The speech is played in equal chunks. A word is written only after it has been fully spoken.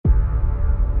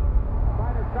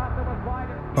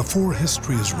Before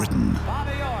history is written,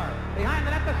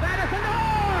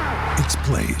 it's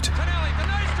played.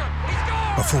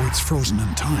 Before it's frozen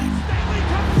in time,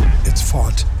 it's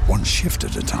fought one shift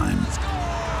at a time.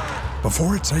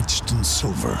 Before it's etched in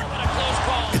silver,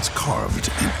 it's carved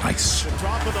in ice.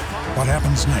 What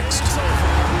happens next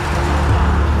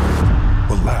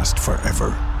will last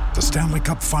forever. The Stanley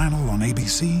Cup Final on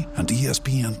ABC and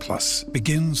ESPN Plus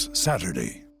begins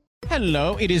Saturday.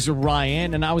 Hello, it is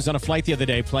Ryan, and I was on a flight the other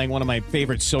day playing one of my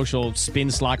favorite social spin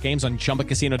slot games on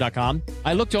ChumbaCasino.com.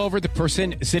 I looked over at the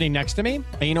person sitting next to me,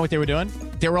 and you know what they were doing?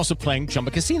 They were also playing Chumba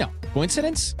Casino.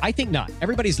 Coincidence? I think not.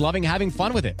 Everybody's loving having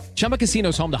fun with it. Chumba Casino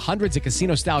is home to hundreds of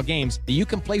casino-style games that you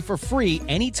can play for free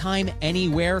anytime,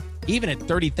 anywhere, even at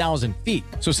 30,000 feet.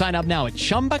 So sign up now at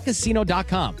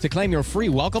ChumbaCasino.com to claim your free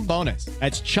welcome bonus.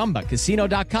 That's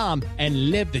ChumbaCasino.com and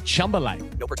live the Chumba life.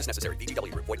 No purchase necessary.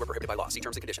 VGW. Void where prohibited by law. See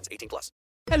terms and conditions. 18+.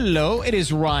 Hello, it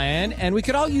is Ryan, and we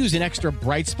could all use an extra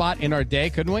bright spot in our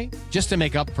day, couldn't we? Just to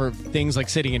make up for things like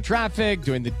sitting in traffic,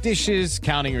 doing the dishes,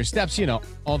 counting your steps, you know,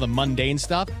 all the mundane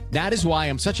stuff. That is why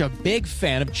I'm such a big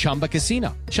fan of Chumba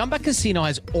Casino. Chumba Casino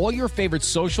has all your favorite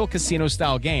social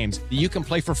casino-style games that you can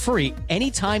play for free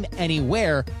anytime,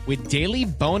 anywhere with daily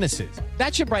bonuses.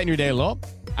 That should brighten your day a little.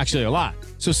 Actually, a lot.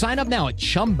 So sign up now at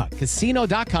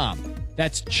ChumbaCasino.com.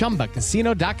 That's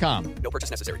ChumbaCasino.com. No purchase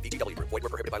necessary. VGW. Void where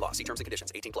prohibited by law. See terms and conditions.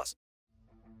 18+.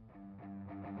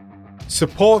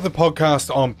 Support the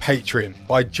podcast on Patreon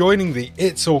by joining the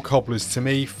It's All Cobblers to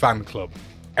Me fan club.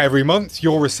 Every month,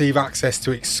 you'll receive access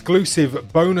to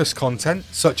exclusive bonus content,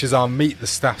 such as our Meet the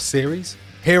Staff series,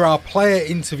 hear our player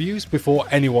interviews before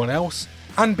anyone else,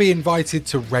 and be invited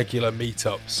to regular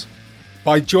meetups.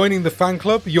 By joining the fan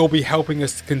club, you'll be helping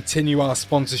us to continue our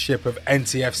sponsorship of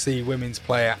NTFC women's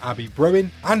player Abby Bruin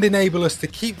and enable us to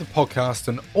keep the podcast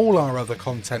and all our other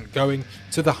content going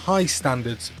to the high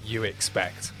standards you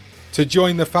expect. To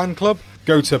join the fan club,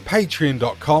 go to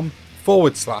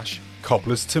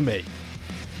patreon.com/cobblers to me.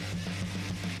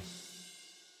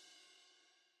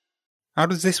 How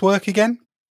does this work again?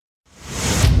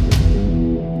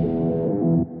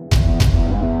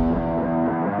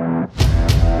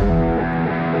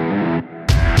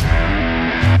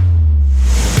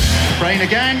 Brain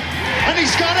again, and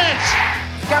he's got it!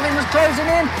 Gavin was closing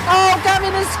in. Oh,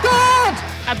 Gavin has scored!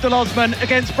 Abdul Osman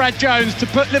against Brad Jones to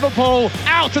put Liverpool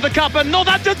out of the cup, and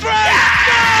Northampton 3!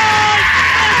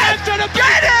 Northampton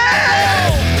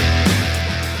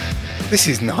This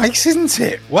is nice, isn't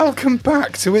it? Welcome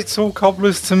back to It's All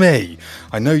Cobblers to Me.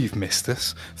 I know you've missed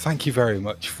us. Thank you very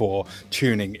much for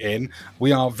tuning in.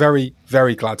 We are very,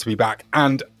 very glad to be back,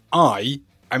 and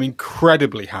I'm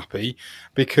incredibly happy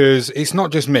because it's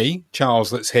not just me,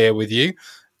 Charles, that's here with you.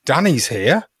 Danny's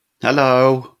here.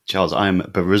 Hello. Charles, I'm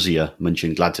Borussia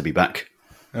München. Glad to be back.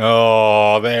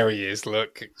 Oh, there he is.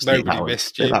 Look, nobody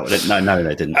missed you. No,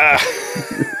 they didn't.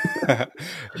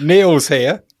 Neil's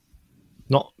here.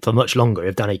 Not for much longer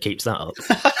if Danny keeps that up.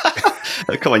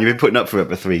 Come on, you've been putting up for it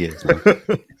for 3 years now.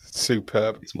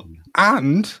 Superb.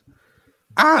 And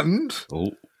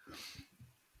oh,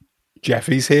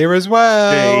 Jeffy's here as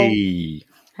well.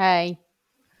 Hey,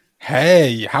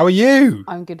 how are you?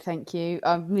 I'm good, thank you.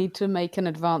 I need to make an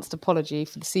advanced apology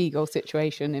for the seagull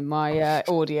situation in my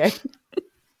audio.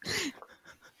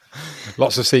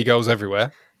 Lots of seagulls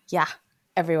everywhere. Yeah,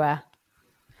 everywhere.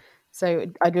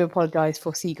 So I do apologise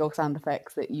for seagull sound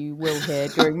effects that you will hear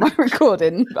during my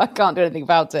recording. I can't do anything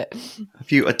about it.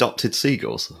 Have you adopted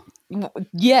seagulls?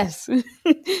 Yes,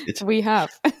 we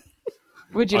have.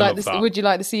 Would you like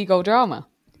the seagull drama?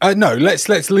 No,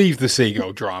 let's leave the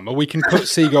seagull drama. We can put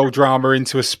seagull drama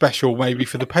into a special maybe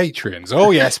for the Patreons. Oh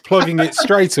yes, plugging it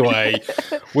straight away.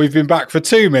 We've been back for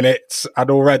 2 minutes and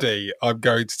already I'm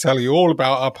going to tell you all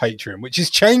about our Patreon, which is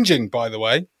changing, by the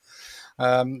way.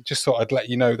 Just thought I'd let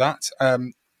you know that.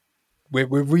 We're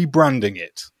rebranding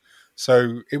it.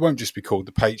 So it won't just be called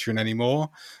the Patreon anymore.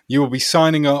 You will be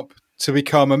signing up to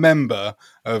become a member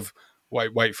of,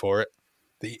 wait for it,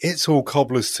 the It's All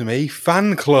Cobblers to Me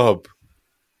fan club.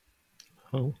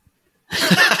 Oh.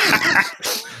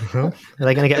 Are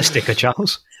they going to get a sticker,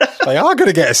 Charles? They are going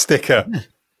to get a sticker.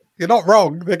 You're not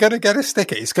wrong. They're going to get a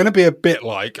sticker. It's going to be a bit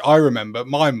like, I remember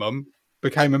my mum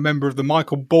became a member of the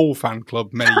Michael Ball fan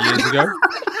club many years ago.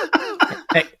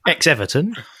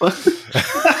 Ex-Everton.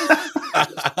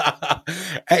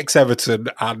 Ex-Everton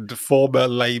and former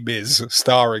Les Mis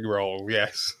starring role,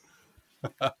 yes.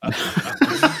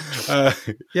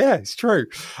 Yeah, it's true.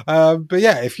 But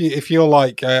yeah, if you're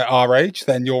like our age,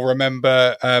 then you'll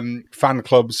remember fan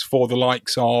clubs for the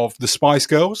likes of the Spice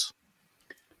Girls.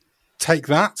 Take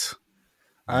that.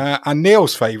 And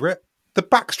Neil's favourite, the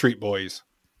Backstreet Boys.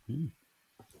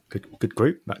 Good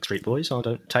group, Backstreet Boys. I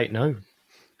don't take no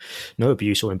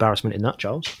abuse or embarrassment in that,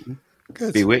 Charles.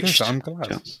 Good. Bewitched. Good, I'm glad.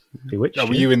 Charles. Bewitched. Oh,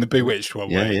 were you in the Bewitched one?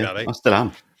 Yeah, were you, yeah. Danny? I still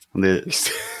am. I'm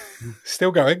the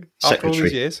Still going after all these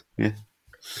secretary. years. Yeah.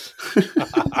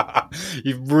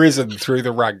 You've risen through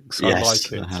the ranks. I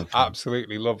Yes, like it. I have.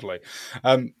 Absolutely lovely.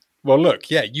 Well, look,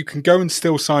 yeah, you can go and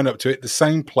still sign up to it. The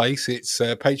same place. It's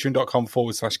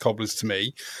patreon.com/cobblers to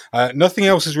me. Nothing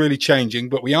else is really changing,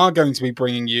 but we are going to be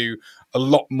bringing you a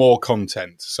lot more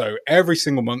content. So every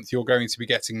single month, you're going to be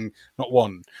getting not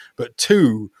one, but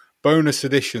 2 bonus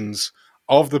editions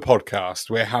of the podcast.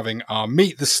 We're having our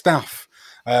Meet the Staff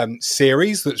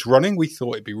series that's running. We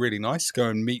thought it'd be really nice to go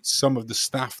and meet some of the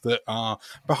staff that are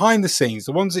behind the scenes,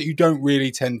 the ones that you don't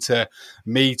really tend to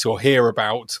meet or hear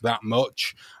about that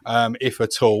much, if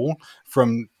at all,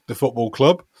 from the football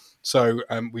club. So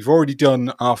we've already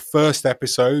done our first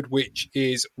episode, which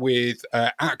is with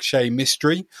Akshay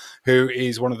Mistry, who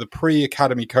is one of the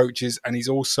pre-academy coaches, and he's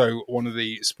also one of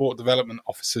the sport development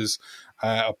officers,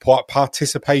 a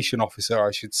participation officer,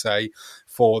 I should say,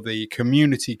 for the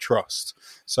Community Trust.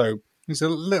 So these are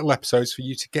little episodes for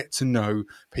you to get to know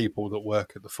people that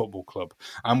work at the football club.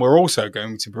 And we're also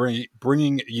going to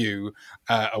bringing you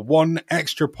a 1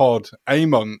 extra pod a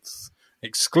month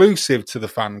exclusive to the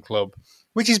fan club,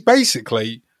 which is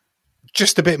basically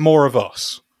just a bit more of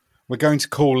us. We're going to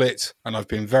call it, and I've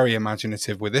been very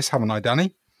imaginative with this, haven't I,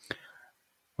 Danny?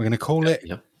 We're going to call it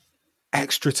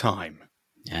Extra Time.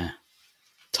 Yeah.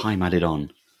 Time added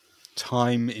on.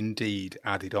 Time indeed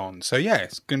added on. So yeah,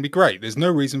 it's going to be great. There's no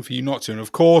reason for you not to. And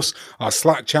of course, our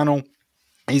Slack channel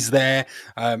is there.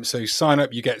 So sign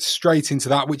up, you get straight into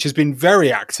that, which has been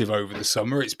very active over the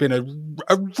summer. It's been a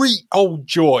old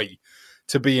joy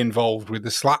to be involved with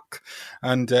the Slack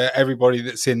and everybody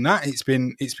that's in that. It's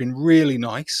been really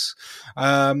nice.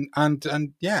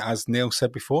 And yeah, as Neil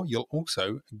said before, you'll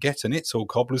also get an It's All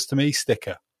Cobblers to Me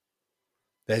sticker.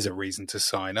 There's a reason to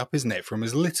sign up, isn't it? From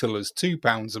as little as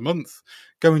 £2 a month,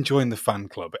 go and join the fan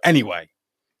club. Anyway,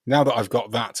 now that I've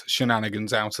got that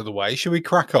shenanigans out of the way, shall we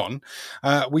crack on?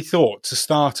 We thought to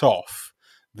start off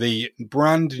the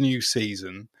brand new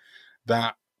season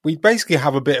that we basically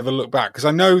have a bit of a look back, because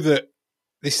I know that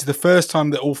this is the first time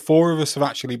that all 4 of us have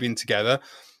actually been together.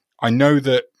 I know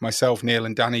that myself, Neil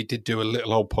and Danny did do a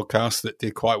little old podcast that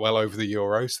did quite well over the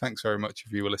Euros. Thanks very much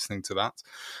if you were listening to that.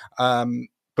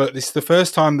 But this is the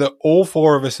first time that all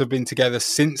 4 of us have been together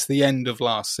since the end of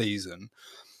last season.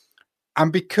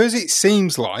 And because it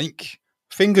seems like,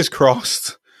 fingers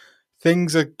crossed,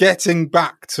 things are getting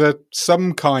back to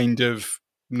some kind of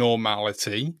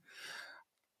normality,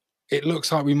 it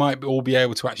looks like we might all be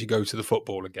able to actually go to the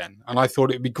football again. And I thought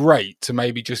it'd be great to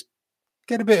maybe just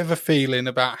get a bit of a feeling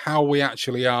about how we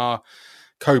actually are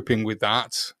coping with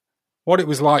that, what it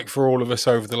was like for all of us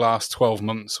over the last 12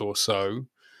 months or so.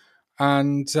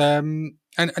 And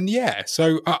yeah,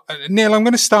 so Neil, I'm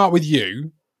going to start with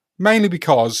you, mainly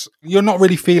because you're not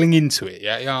really feeling into it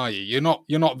yet, are you?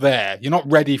 You're not there. You're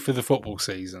not ready for the football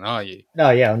season, are you? No,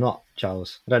 yeah, I'm not,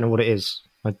 Charles. I don't know what it is.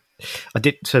 I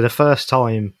did, so the first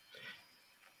time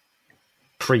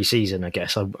pre-season, I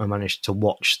guess, I managed to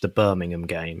watch the Birmingham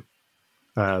game,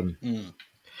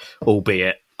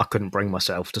 albeit I couldn't bring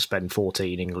myself to spend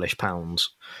 14 English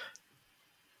pounds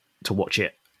to watch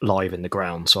it live in the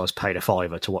ground, so I was paid a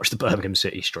 £5 to watch the Birmingham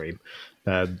City stream.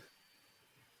 And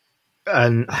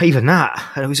even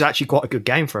that, it was actually quite a good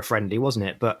game for a friendly, wasn't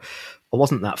it? But I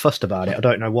wasn't that fussed about it. I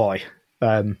don't know why.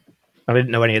 I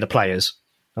didn't know any of the players.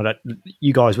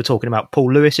 You guys were talking about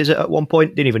Paul Lewis, is it, at one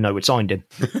point? Didn't even know we'd signed him.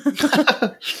 I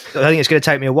think it's going to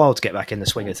take me a while to get back in the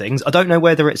swing of things. I don't know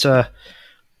whether it's a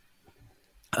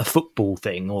football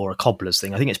thing or a Cobblers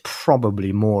thing. I think it's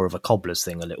probably more of a Cobblers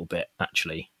thing a little bit,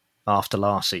 actually, after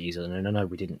last season. And I know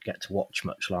we didn't get to watch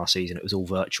much last season. It was all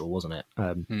virtual, wasn't it?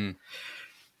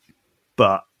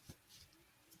 But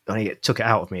I think it took it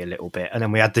out of me a little bit. And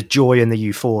then we had the joy and the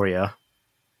euphoria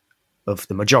of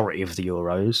the majority of the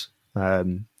Euros.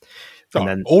 And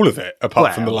then all of it,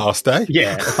 apart from the last day.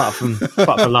 Yeah, apart from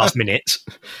last minute.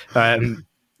 And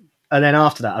then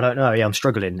after that, I don't know. Yeah, I'm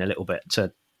struggling a little bit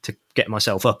to get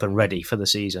myself up and ready for the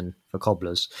season for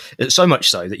Cobblers. It's so much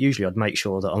so that usually I'd make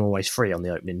sure that I'm always free on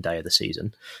the opening day of the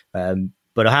season.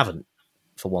 But I haven't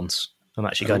for once. I'm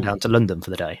actually going down to London for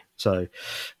the day. So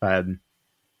I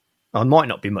might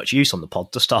not be much use on the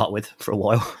pod to start with for a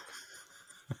while.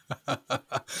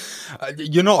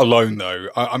 You're not alone, though.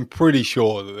 I'm pretty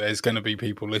sure that there's going to be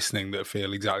people listening that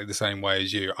feel exactly the same way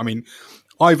as you. I mean,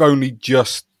 I've only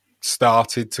just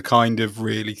started to kind of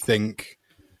really think,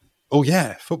 oh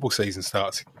yeah, football season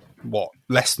starts,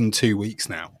 less than 2 weeks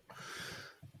now.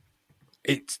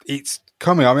 it's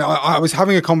coming. I mean, I was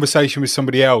having a conversation with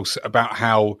somebody else about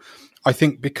how I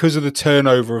think because of the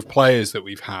turnover of players that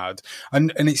we've had,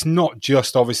 and it's not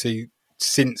just obviously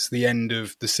since the end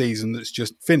of the season that's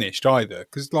just finished either,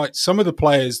 because like some of the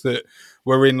players that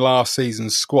were in last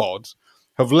season's squad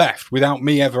have left without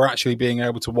me ever actually being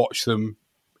able to watch them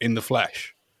in the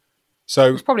flesh.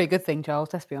 So It's probably a good thing, Charles,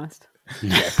 let's be honest.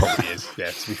 yeah, it probably is.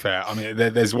 Yeah, to be fair. I mean,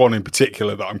 there's one in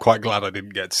particular that I'm quite glad I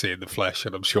didn't get to see in the flesh,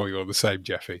 and I'm sure you're the same,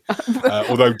 Jeffy.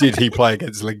 Although, did he play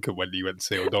against Lincoln when you went to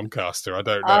see or Doncaster? I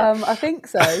don't know. I think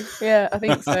so. Yeah, I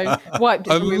think so. Wiped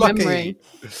it from your Unlucky.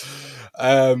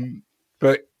 memory.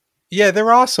 But yeah,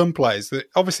 there are some players that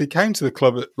obviously came to the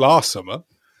club last summer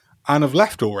and have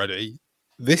left already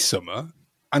this summer,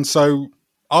 and so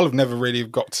I'll have never really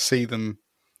got to see them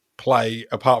play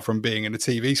apart from being in a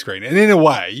TV screen. And in a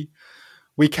way,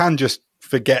 we can just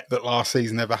forget that last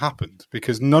season ever happened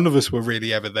because none of us were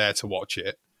really ever there to watch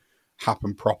it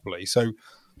happen properly. So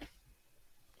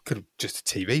could have just a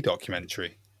TV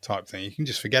documentary type thing. You can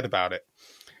just forget about it.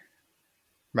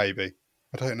 Maybe.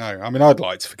 I don't know. I mean, I'd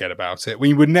like to forget about it.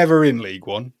 We were never in League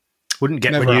One. Wouldn't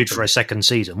get Never renewed happened. for a second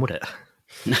season, would it?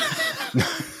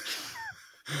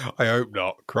 I hope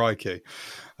not. Crikey.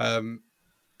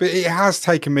 But it has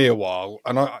taken me a while.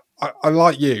 And I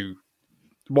like you.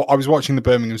 I was watching the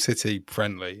Birmingham City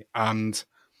friendly and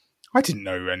I didn't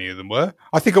know who any of them were.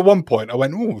 I think at one point I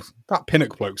went, oh, that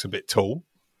Pinnock bloke's a bit tall.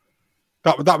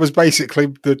 That was basically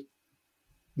the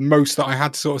most that I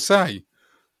had to sort of say.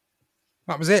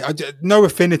 That was it. No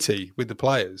affinity with the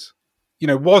players. You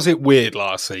know, was it weird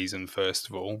last season, first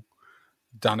of all,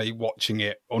 Danny, watching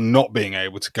it or not being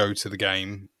able to go to the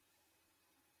game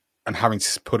and having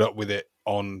to put up with it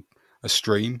on a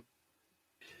stream?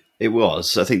 It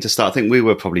was. I think to start, I think we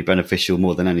were probably beneficial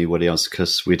more than anybody else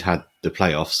because we'd had the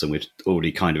playoffs and we'd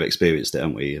already kind of experienced it,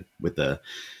 haven't we? With the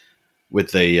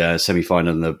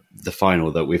semi-final and the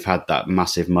final, that we've had that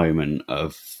massive moment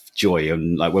of joy.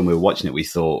 And like when we were watching it, we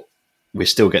thought we're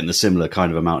still getting the similar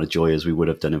kind of amount of joy as we would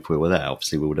have done if we were there.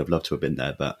 Obviously, we would have loved to have been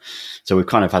there, but so we've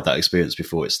kind of had that experience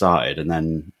before it started, and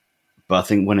then. But I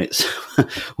think when it's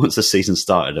once the season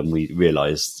started and we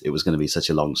realised it was going to be such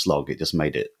a long slog, it just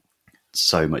made it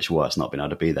so much worse not being able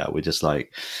to be there. We're just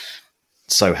like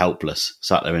so helpless,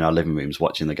 sat there in our living rooms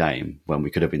watching the game when we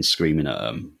could have been screaming at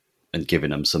them and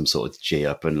giving them some sort of G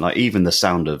up. And like even the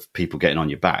sound of people getting on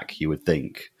your back, you would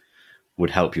think would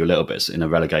help you a little bit in a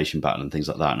relegation battle and things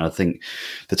like that. And I think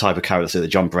the type of character that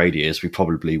John Brady is, we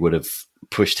probably would have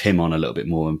pushed him on a little bit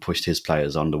more and pushed his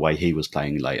players on the way he was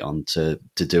playing late on to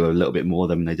do a little bit more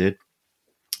than they did.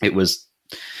 It was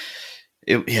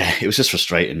just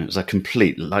frustrating. It was a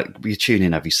complete, like you tune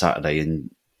in every Saturday and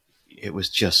it was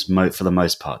just for the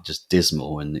most part just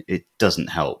dismal, and it doesn't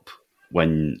help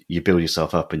when you build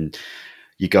yourself up and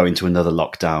you go into another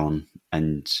lockdown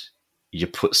and you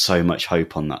put so much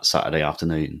hope on that Saturday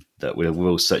afternoon that we're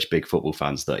all such big football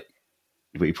fans that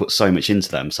we put so much into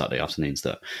them Saturday afternoons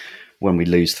that when we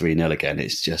lose 3-0 again,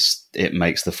 it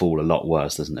makes the fall a lot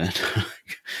worse, doesn't it? We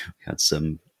had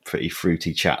some pretty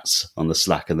fruity chats on the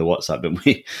Slack and the WhatsApp, didn't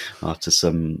we, after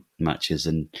some matches?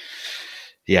 And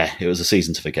yeah, it was a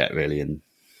season to forget, really. And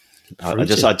I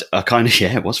kind of,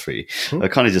 it was fruity. I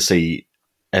kind of just see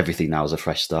everything now as a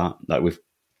fresh start. Like we've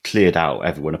cleared out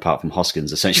everyone apart from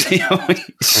Hoskins, essentially.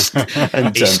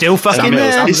 And, he's still fucking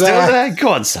there. He's still there. Go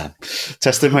on, Sam.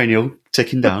 Testimonial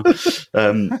ticking down.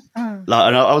 And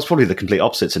I was probably the complete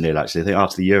opposite to Neil, actually. I think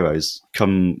after the Euros,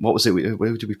 what was it?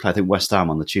 Where did we play? I think West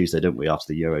Ham on the Tuesday, didn't we,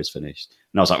 after the Euros finished?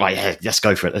 And I was like, right, yeah, let's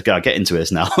go for it. Let's go. Get into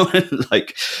this now.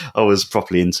 Like, I was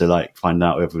properly into like finding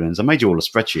out who everyone's. I made you all a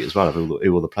spreadsheet as well of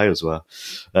who all the players were.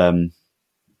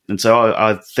 And so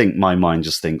I think my mind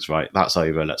just thinks, right, that's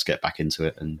over. Let's get back into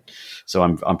it. And so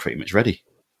I'm pretty much ready.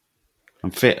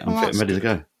 I'm fit. I'm fit and ready to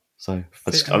go. So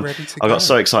I got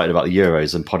so excited about the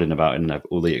Euros and podding about it and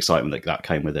all the excitement that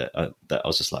came with it that I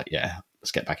was just like, yeah,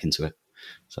 let's get back into it.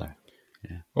 So,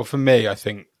 yeah. Well, for me, I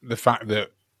think the fact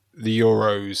that the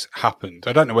Euros happened,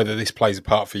 I don't know whether this plays a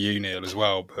part for you, Neil, as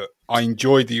well, but I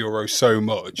enjoyed the Euros so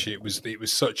much. It was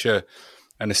such an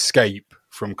escape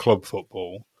from club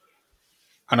football.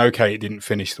 And okay, it didn't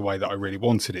finish the way that I really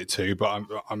wanted it to, but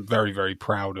I'm very, very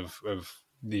proud of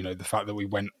the fact that we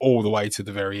went all the way to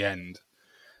the very end.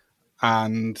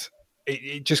 And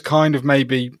it just kind of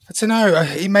maybe, I don't know,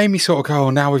 it made me sort of go, oh,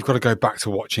 now we've got to go back to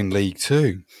watching League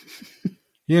Two.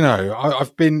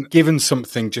 I've been given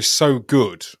something just so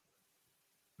good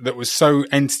that was so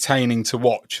entertaining to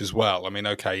watch as well. I mean,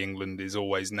 okay, England is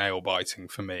always nail-biting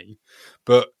for me,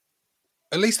 but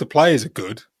at least the players are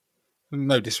good.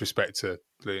 No disrespect to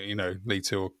League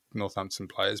Two or Northampton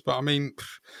players, but I mean,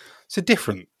 it's a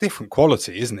different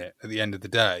quality, isn't it? At the end of the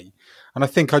day, and I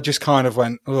think I just kind of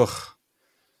went, ugh.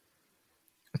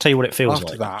 I'll tell you what it feels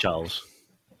After like, that, Charles.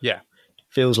 Yeah, It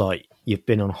feels like you've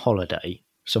been on holiday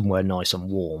somewhere nice and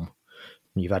warm.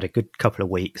 You've had a good couple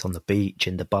of weeks on the beach,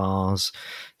 in the bars,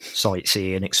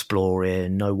 sightseeing,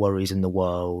 exploring, no worries in the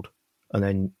world. And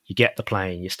then you get the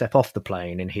plane, you step off the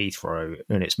plane in Heathrow,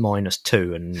 and it's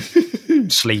 -2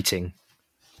 and sleeting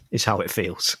is how it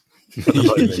feels. At the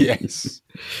moment. Yes.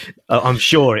 I'm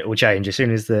sure it will change as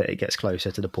soon as it gets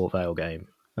closer to the Port Vale game.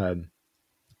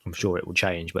 I'm sure it will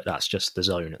change, but that's just the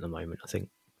zone at the moment, I think.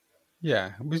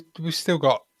 Yeah, we've still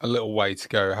got a little way to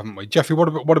go, haven't we? Jeffrey,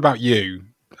 what about you?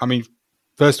 I mean,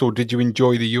 first of all, did you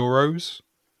enjoy the Euros?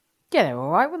 Yeah, they were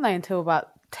all right, weren't they? Until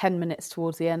about 10 minutes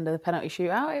towards the end of the penalty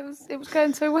shootout, it was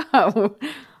going so well.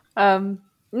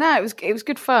 No, it was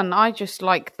good fun. I just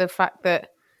like the fact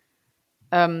that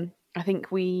I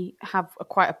think we have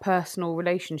quite a personal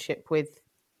relationship with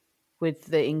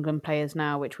the England players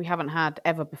now, which we haven't had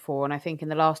ever before. And I think in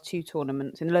the last two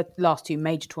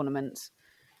major tournaments,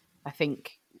 I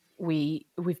think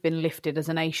we've been lifted as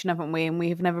a nation, haven't we? And we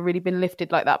have never really been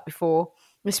lifted like that before,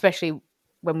 especially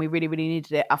when we really, really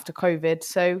needed it after COVID.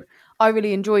 So I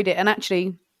really enjoyed it. And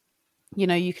actually, you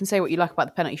know, you can say what you like about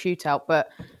the penalty shootout, but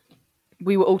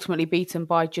we were ultimately beaten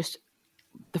by just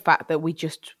the fact that we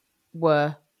just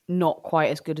were not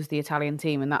quite as good as the Italian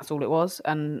team, and that's all it was.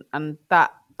 And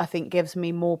that, I think, gives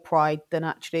me more pride than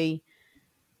actually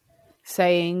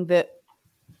saying that,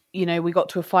 you know, we got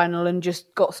to a final and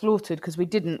just got slaughtered, because we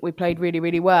didn't. We played really,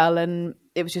 really well, and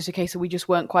it was just a case of we just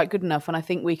weren't quite good enough. And I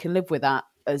think we can live with that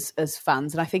as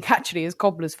fans. And I think actually as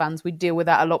Cobblers fans, we deal with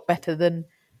that a lot better than,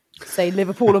 say,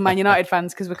 Liverpool or Man United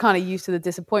fans, because we're kind of used to the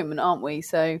disappointment, aren't we?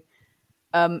 So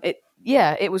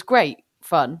it was great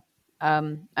fun.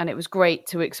 And it was great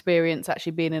to experience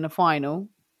actually being in a final,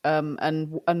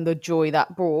 and the joy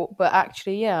that brought. But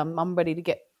actually, I'm ready to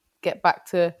get back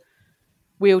to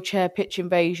wheelchair pitch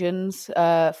invasions,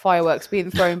 fireworks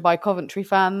being thrown by Coventry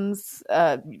fans,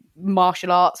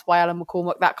 martial arts by Alan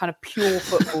McCormack, that kind of pure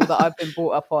football that I've been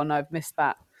brought up on. I've missed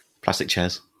that. Plastic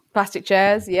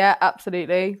chairs, yeah,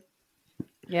 absolutely.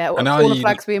 Yeah, and all the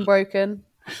flags being broken.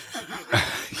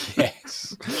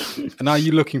 Yes. And are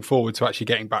you looking forward to actually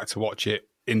getting back to watch it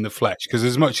in the flesh? Because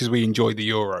as much as we enjoyed the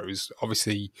Euros,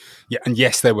 obviously, and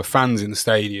yes, there were fans in the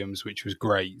stadiums, which was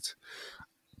great.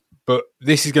 But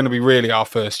this is going to be really our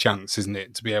first chance, isn't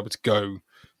it, to be able to go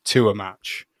to a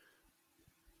match?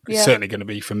 It's certainly going to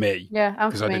be for me,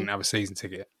 because I didn't have a season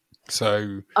ticket.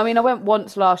 So, I mean, I went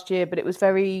once last year, but it was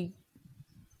very,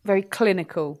 very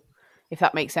clinical, if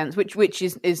that makes sense, which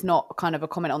is not kind of a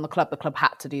comment on the club. The club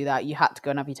had to do that. You had to go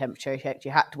and have your temperature checked.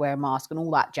 You had to wear a mask and all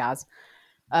that jazz.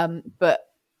 But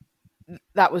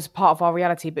that was part of our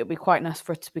reality. But it'd be quite nice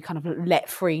for it to be kind of let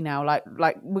free now. Like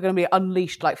we're going to be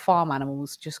unleashed like farm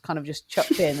animals, just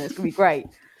chucked in. It's going to be great.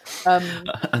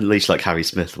 Unleashed like Harry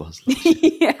Smith was.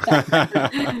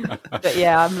 But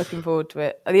yeah, I'm looking forward to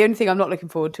it. The only thing I'm not looking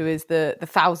forward to is the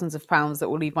thousands of pounds that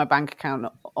will leave my bank account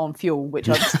on fuel, which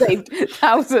I've saved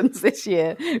thousands this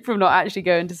year from not actually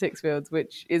going to Sixfields,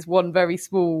 which is one very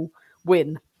small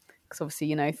win. Because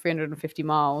obviously, 350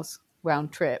 miles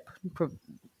round trip,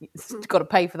 it's got to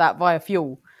pay for that via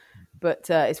fuel. But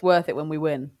it's worth it when we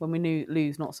win. When we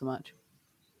lose, not so much.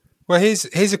 Well,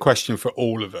 here's a question for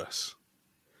all of us.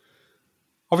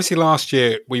 Obviously, last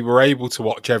year we were able to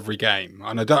watch every game,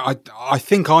 and I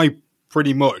think I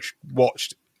pretty much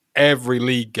watched every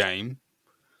league game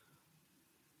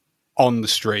on the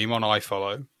stream on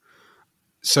iFollow.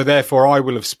 So therefore, I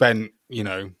will have spent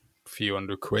a few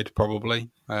 £100 probably,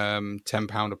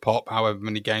 £10 a pop, however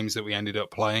many games that we ended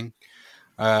up playing.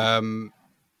 Are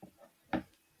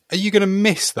you going to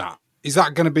miss that? Is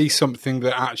that going to be something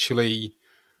that actually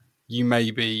you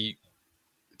maybe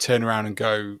turn around and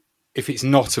go? If it's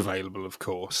not available, of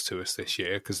course, to us this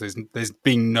year, because there's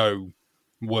been no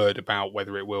word about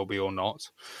whether it will be or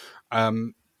not.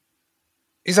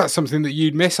 Is that something that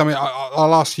you'd miss? I mean,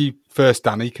 I'll ask you first,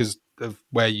 Danny, because of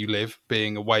where you live,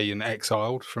 being away and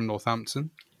exiled from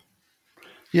Northampton.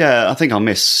 Yeah, I think I'll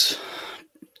miss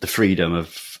the freedom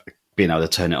of being able to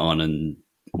turn it on and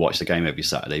watch the game every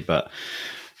Saturday. But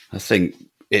I think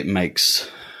it makes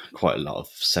quite a lot of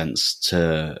sense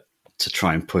to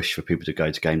try and push for people to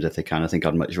go to games if they can. I think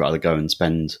I'd much rather go and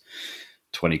spend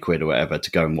 £20 or whatever to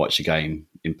go and watch a game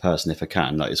in person if I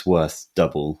can. Like, it's worth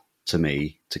double to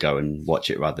me to go and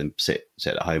watch it rather than sit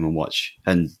at home and watch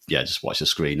just watch the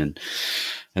screen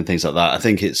and things like that. I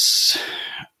think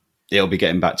it'll be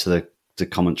getting back to the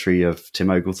commentary of Tim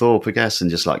Oglethorpe, I guess,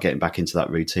 and just like getting back into that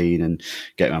routine and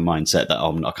getting my mindset that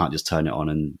I can't just turn it on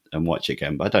and watch it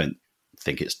again. But I don't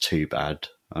think it's too bad.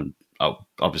 I'll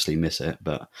obviously miss it,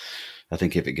 but I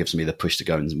think if it gives me the push to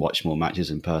go and watch more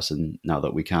matches in person now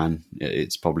that we can,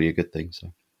 it's probably a good thing.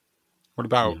 So, what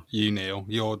about you, Neil?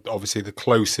 You're obviously the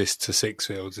closest to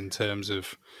Sixfields in terms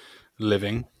of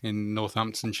living in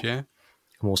Northamptonshire.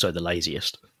 I'm also the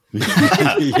laziest.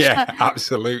 Yeah,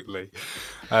 absolutely.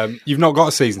 You've not got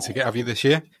a season ticket, have you, this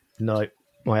year? No,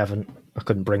 I haven't. I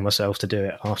couldn't bring myself to do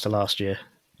it after last year.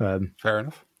 Fair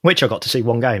enough. Which I got to see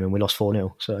one game and we lost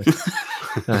 4-0. So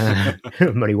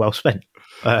money well spent.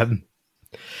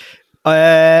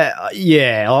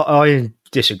 I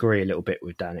disagree a little bit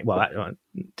with Danny. Well, I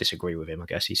disagree with him. I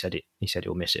guess he said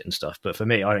he'll miss it and stuff. But for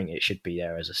me, I think it should be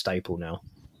there as a staple now.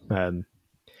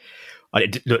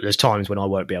 Look, there's times when I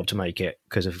won't be able to make it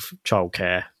because of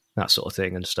childcare, that sort of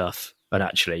thing and stuff. And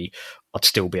actually, I'd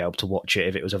still be able to watch it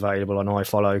if it was available on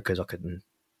iFollow because I couldn't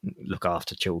look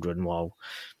after children while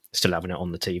still having it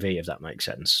on the TV, if that makes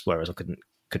sense. Whereas I couldn't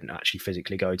actually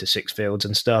physically go to Sixfields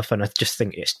and stuff. And I just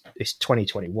think it's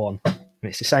 2021. And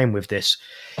it's the same with this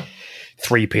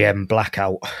 3 p.m.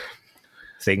 blackout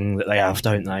thing that they have,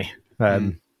 don't they?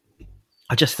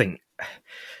 I just think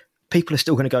people are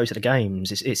still going to go to the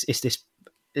games. It's this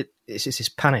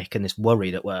panic and this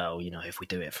worry that, well, you know, if we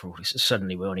do it for all this,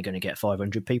 suddenly we're only going to get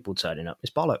 500 people turning up.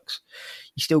 It's bollocks.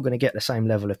 You're still going to get the same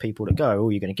level of people that go.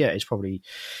 All you're going to get is probably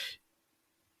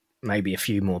maybe a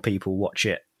few more people watch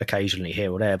it occasionally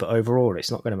here or there, but overall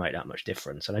it's not going to make that much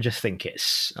difference. And I just think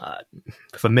it's,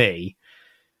 for me,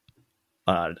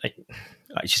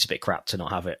 it's just a bit crap to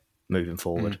not have it moving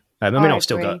forward. I mean,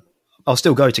 I'll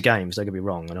still go to games, don't get me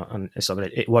wrong, and it's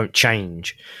like, it won't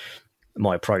change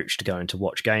my approach to going to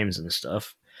watch games and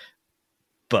stuff,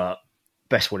 but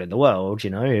best will in the world, you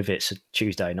know, if it's a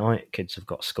Tuesday night, kids have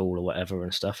got school or whatever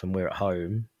and stuff, and we're at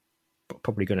home,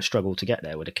 probably going to struggle to get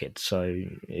there with the kids. So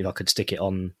if I could stick it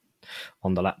on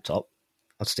the laptop,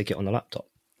 I'd stick it on the laptop.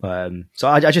 So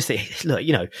I just think, look,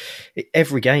 you know,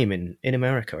 every game in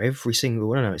America, every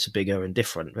single, I don't know, it's bigger and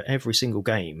different, but every single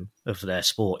game of their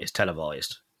sport is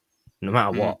televised, no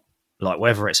matter what. Like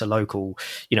whether it's a local,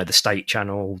 you know, the state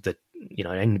channel, the, you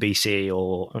know, NBC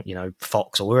or, you know,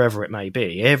 Fox or wherever it may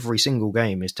be, every single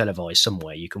game is televised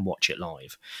somewhere. You can watch it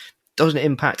live. Doesn't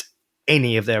impact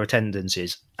any of their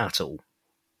attendances at all.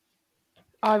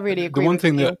 I really agree. The one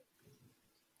thing that,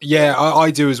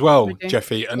 I do as well,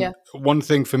 Jeffy. And one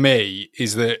thing for me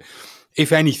is that,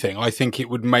 if anything, I think it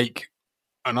would make,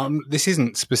 and this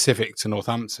isn't specific to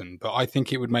Northampton, but I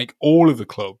think it would make all of the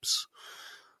clubs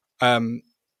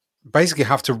basically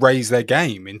have to raise their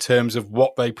game in terms of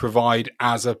what they provide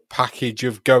as a package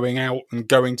of going out and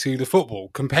going to the football.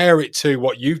 Compare it to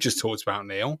what you've just talked about,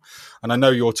 Neil. And I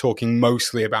know you're talking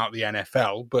mostly about the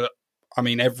NFL, but I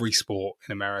mean, every sport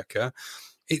in America,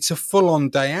 it's a full-on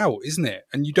day out, isn't it?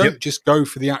 And you don't just go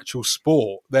for the actual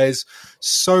sport. There's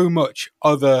so much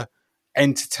other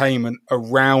entertainment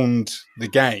around the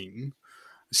game,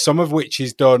 some of which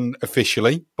is done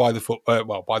officially by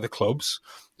the clubs.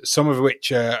 Some of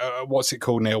which, what's it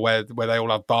called, Neil, where they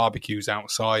all have barbecues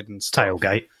outside and stuff.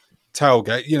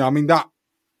 Tailgate. You know, I mean, that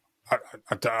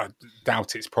I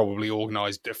doubt it's probably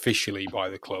organised officially by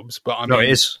the clubs, but I mean, no, it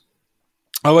is.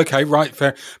 Oh, okay, right,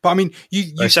 fair. But I mean,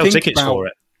 you they sell think tickets for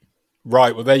it,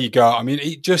 right? Well, there you go. I mean,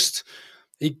 it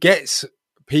gets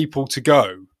people to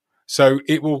go, so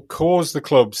it will cause the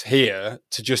clubs here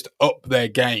to just up their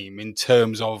game in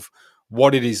terms of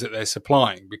what it is that they're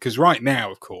supplying. Because right now,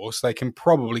 of course, they can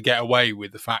probably get away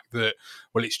with the fact that,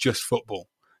 well, it's just football.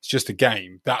 It's just a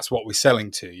game. That's what we're selling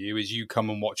to you, is you come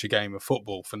and watch a game of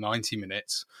football for 90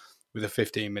 minutes with a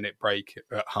 15-minute break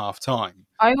at half time.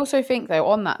 I also think, though,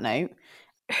 on that note,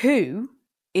 who,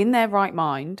 in their right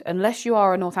mind, unless you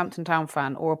are a Northampton Town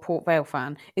fan or a Port Vale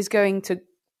fan, is going to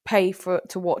pay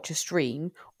to watch a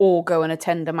stream or go and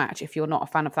attend a match if you're not a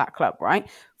fan of that club, right?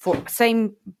 For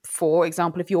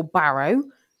example, if you're Barrow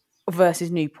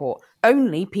versus Newport,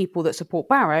 only people that support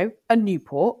Barrow and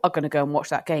Newport are going to go and watch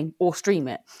that game or stream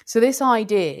it. So this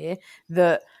idea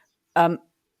that,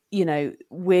 you know,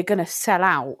 we're going to sell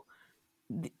out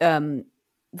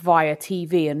via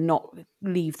TV and not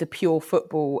leave the pure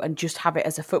football and just have it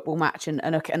as a football match and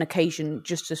an occasion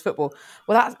just as football,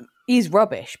 well, that is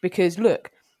rubbish, because look,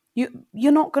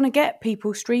 you're not going to get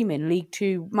people streaming League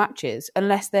Two matches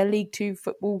unless they're League Two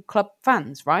football club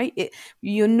fans, right?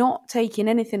 You're not taking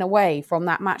anything away from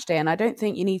that match day, and I don't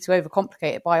think you need to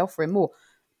overcomplicate it by offering more.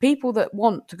 People that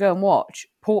want to go and watch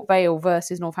Port Vale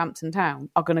versus Northampton Town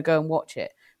are going to go and watch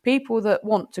it. People that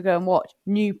want to go and watch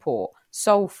Newport,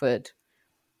 Salford,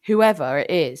 whoever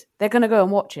it is, they're going to go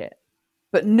and watch it.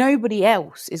 But nobody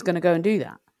else is going to go and do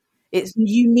that. It's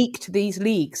unique to these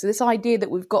leagues. So this idea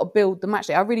that we've got to build the match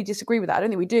day, I really disagree with that. I don't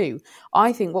think we do.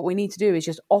 I think what we need to do is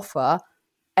just offer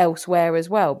elsewhere as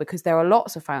well, because there are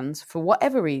lots of fans, for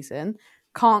whatever reason,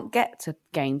 can't get to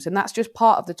games. And that's just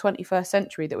part of the 21st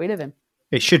century that we live in.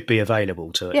 It should be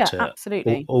available to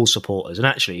absolutely. all supporters. And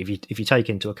actually, if you take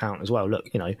into account as well, look,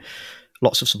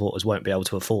 lots of supporters won't be able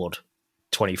to afford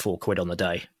 24 quid on the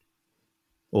day,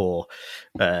 or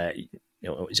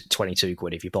is it 22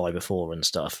 quid if you buy before and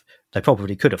stuff. They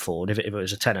probably could afford if it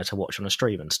was a tenner to watch on a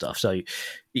stream and stuff. So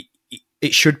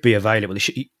it should be available.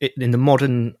 In the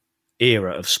modern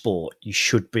era of sport, you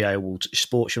should be able to.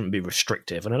 Sport shouldn't be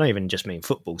restrictive, and I don't even just mean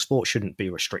football. Sport shouldn't be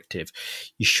restrictive.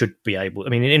 You should be able. I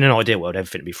mean, in an ideal world,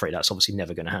 everything would be free. That's obviously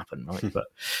never going to happen, right?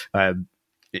 But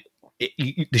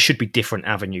there should be different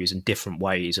avenues and different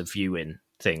ways of viewing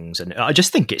things, and I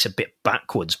just think it's a bit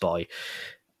backwards by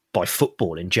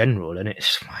football in general, and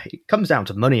it comes down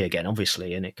to money again,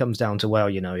 obviously, and it comes down to, well,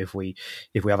 if we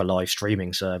have a live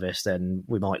streaming service, then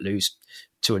we might lose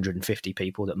 250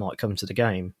 people that might come to the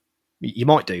game. You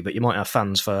might do, but you might have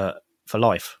fans for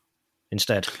life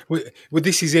instead. Well,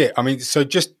 this is it. I mean, so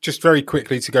just very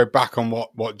quickly to go back on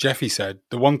what Jeffy said,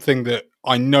 the one thing that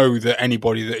I know that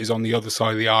anybody that is on the other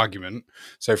side of the argument,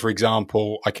 so for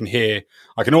example, I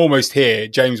can almost hear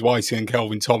James Whiting and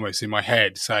Kelvin Thomas in my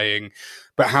head saying,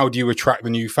 but how do you attract the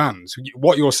new fans?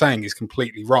 What you're saying is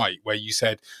completely right, where you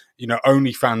said,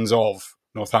 only fans of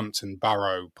Northampton,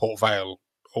 Barrow, Port Vale,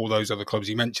 all those other clubs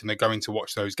you mentioned, they're going to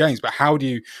watch those games. But how do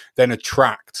you then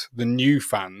attract the new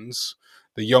fans,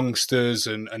 the youngsters,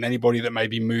 and anybody that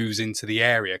maybe moves into the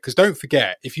area? Because don't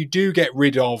forget, if you do get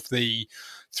rid of the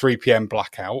 3 p.m.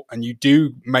 blackout and you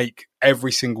do make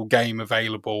every single game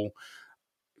available,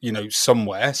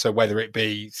 somewhere, so whether it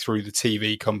be through the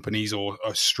TV companies or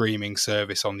a streaming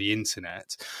service on the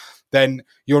internet, then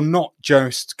you're not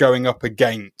just going up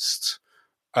against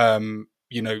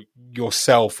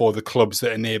yourself or the clubs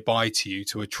that are nearby to you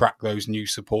to attract those new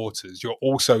supporters. You're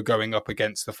also going up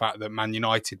against the fact that Man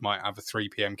United might have a 3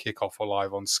 p.m. kickoff or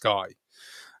live on Sky.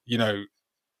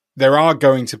 There are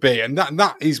going to be, and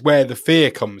that is where the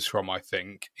fear comes from, I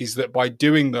think, is that by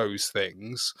doing those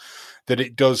things, that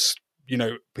it does,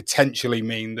 potentially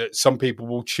mean that some people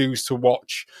will choose to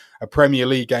watch a Premier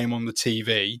League game on the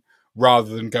TV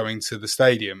rather than going to the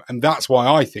stadium. And that's why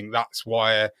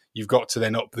you've got to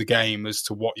then up the game as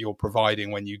to what you're providing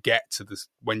when you get to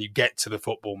the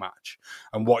football match,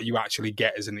 and what you actually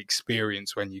get as an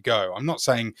experience when you go. I'm not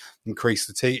saying increase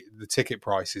the ticket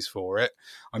prices for it.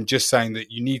 I'm just saying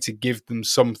that you need to give them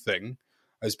something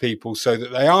as people, so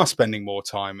that they are spending more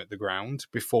time at the ground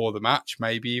before the match,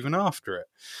 maybe even after it.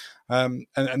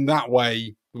 And that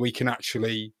way we can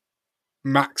actually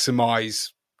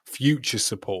maximise future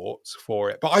support for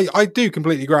it. But I do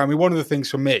completely agree. I mean, one of the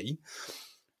things for me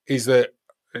is that,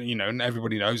 and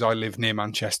everybody knows I live near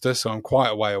Manchester, so I'm quite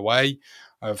a way away.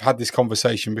 I've had this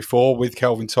conversation before with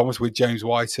Kelvin Thomas, with James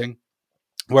Whiting,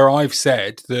 where I've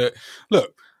said that,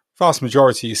 look, vast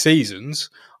majority of seasons,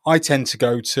 I tend to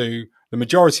go to the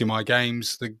majority of my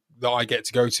games that I get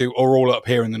to go to are all up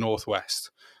here in the Northwest,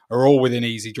 are all within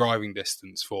easy driving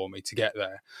distance for me to get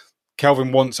there.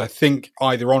 Kelvin once, I think,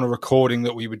 either on a recording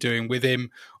that we were doing with him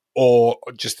or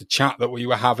just a chat that we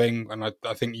were having, and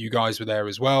I think you guys were there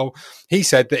as well, he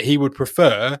said that he would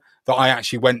prefer that I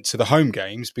actually went to the home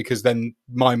games, because then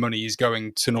my money is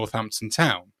going to Northampton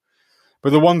Town. But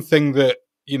the one thing that,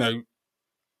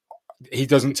 he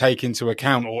doesn't take into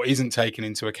account, or isn't taken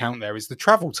into account there, is the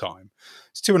travel time.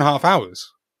 It's 2.5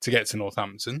 hours to get to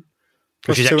Northampton.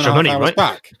 Which is extra money, right?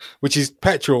 Back, which is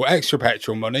extra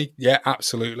petrol money. Yeah,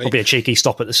 absolutely. Probably a cheeky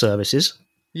stop at the services.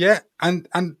 Yeah, and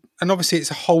obviously it's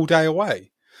a whole day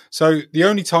away. So the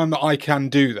only time that I can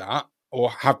do that, or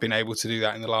have been able to do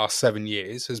that in the last 7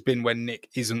 years, has been when Nick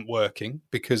isn't working,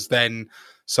 because then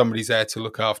somebody's there to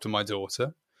look after my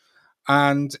daughter.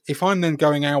 And if I'm then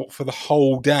going out for the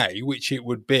whole day, which it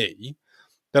would be,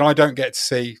 then I don't get to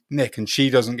see Nick, and she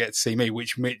doesn't get to see me,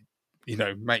 which,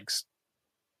 makes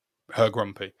her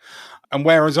grumpy. And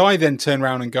whereas I then turn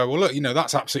around and go, well, look,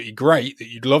 that's absolutely great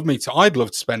that I'd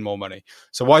love to spend more money.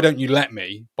 So why don't you let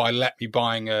me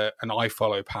buying an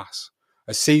iFollow pass,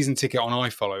 a season ticket on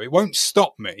iFollow? It won't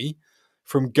stop me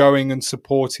from going and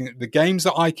supporting the games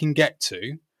that I can get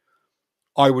to.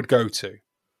 I would go to.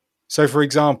 So for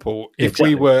example, if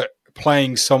we were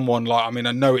playing someone like,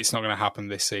 I know it's not going to happen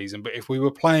this season, but if we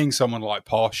were playing someone like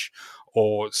Posh,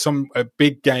 or a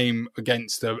big game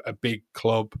against a big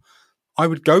club, I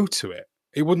would go to it.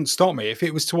 It wouldn't stop me. If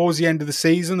it was towards the end of the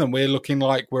season and we're looking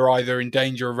like we're either in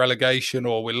danger of relegation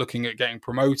or we're looking at getting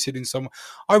promoted in some,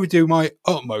 I would do my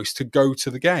utmost to go to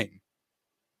the game.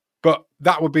 but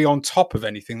that would be on top of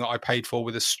anything that I paid for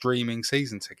with a streaming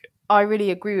season ticket. I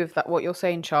really agree with that, what you're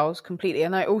saying, Charles, completely.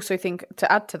 And I also think,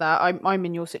 to add to that, I'm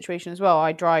in your situation as well.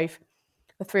 I drive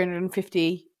a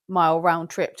 350-mile round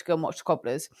trip to go and watch the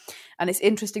Cobblers. And it's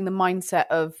interesting, the mindset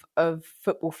of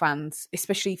football fans,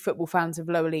 especially football fans of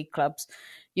lower league clubs.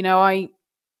 You know, I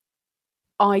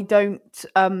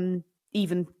don't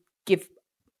even give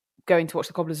going to watch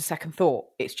the Cobblers a second thought.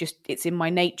 It's in my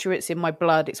nature, it's in my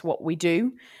blood, it's what we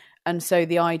do. And so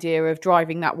the idea of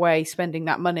driving that way, spending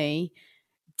that money,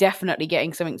 definitely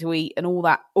getting something to eat and all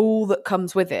that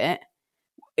comes with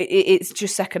it's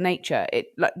just second nature.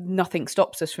 Nothing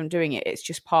stops us from doing it. It's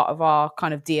just part of our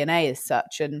kind of DNA as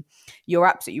such. And you're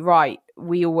absolutely right.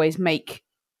 We always make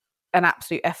an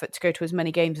absolute effort to go to as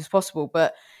many games as possible.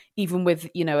 But even with,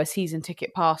 you know, a season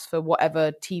ticket pass for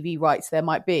whatever TV rights there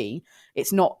might be,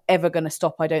 it's not ever going to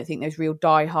stop, I don't think, those real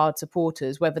die-hard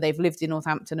supporters, whether they've lived in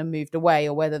Northampton and moved away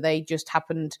or whether they just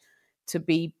happened to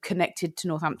be connected to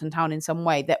Northampton Town in some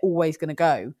way. They're always going to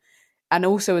go. And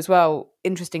also as well,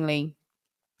 interestingly,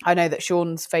 I know that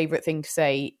Sean's favourite thing to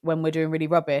say when we're doing really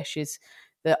rubbish is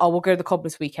that, we'll go to the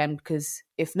Cobblers weekend because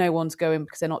if no one's going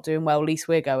because they're not doing well, at least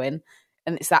we're going.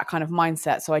 And it's that kind of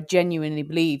mindset. So I genuinely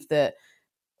believe that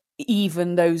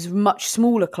even those much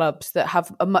smaller clubs that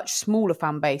have a much smaller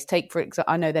fan base, take for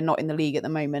example, I know they're not in the league at the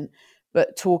moment,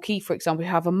 but Torquay, for example,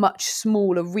 who have a much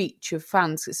smaller reach of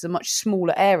fans, it's a much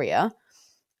smaller area,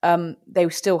 they will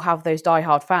still have those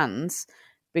diehard fans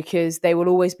because they will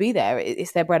always be there.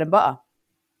 It's their bread and butter.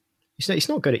 It's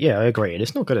not good. I agree. And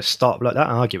it's not going to stop like that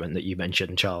argument that you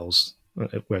mentioned, Charles. I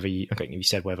think you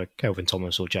said whether Kelvin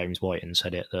Thomas or James Whiten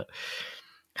said it, that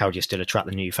how do you still attract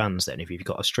the new fans then if you've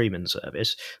got a streaming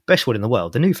service? Best one in the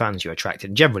world. The new fans you're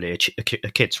attracting generally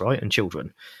are kids, right, and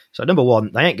children. So number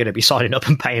one, they ain't going to be signing up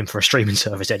and paying for a streaming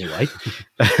service anyway.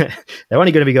 They're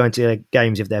only going to be going to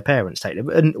games if their parents take them.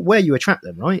 And where you attract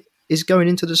them, right, is going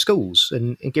into the schools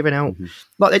and giving out,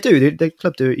 like they do. The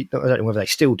club do. I don't know whether they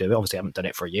still do it. Obviously, I haven't done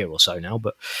it for a year or so now,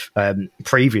 but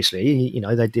previously, you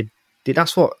know, they did.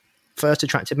 That's what first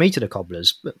attracted me to the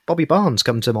Cobblers. Bobby Barnes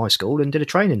come to my school and did a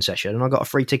training session, and I got a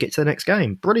free ticket to the next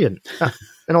game. Brilliant,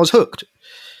 and I was hooked.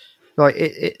 Like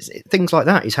things like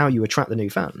that is how you attract the new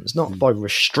fans, not by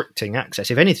restricting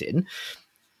access. If anything,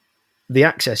 the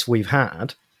access we've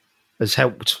had has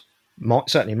helped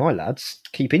certainly my lads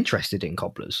keep interested in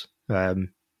Cobblers. I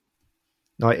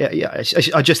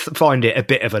just find it a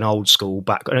bit of an old school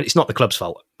back. And it's not the club's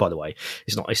fault, by the way.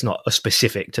 It's not a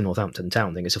specific to Northampton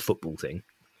Town thing. It's a football thing.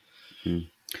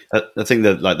 I think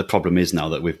that the problem is now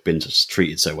that we've been just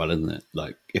treated so well, isn't it?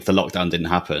 Like if the lockdown didn't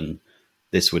happen,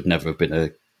 this would never have been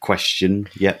a question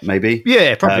yet. Maybe.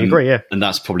 Yeah, probably agree. Yeah, and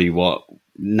that's probably what.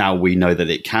 Now we know that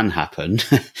it can happen.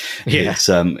 Yeah,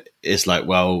 it's like,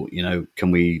 well, you know, can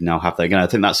we now have that again? I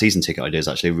think that season ticket idea is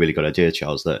actually a really good idea,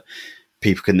 Charles. That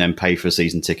people can then pay for a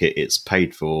season ticket. It's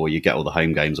paid for. You get all the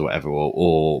home games or whatever,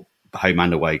 or home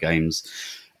and away games.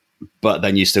 But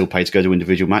then you still pay to go to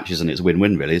individual matches, and it's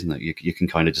win-win, really, isn't it? You can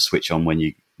kind of just switch on when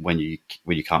you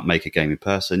can't make a game in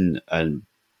person,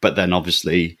 but then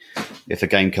obviously, if a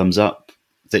game comes up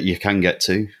that you can get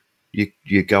to,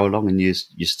 you go along and you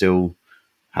still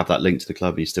have that link to the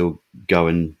club. And you still go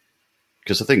and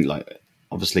because I think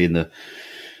obviously in an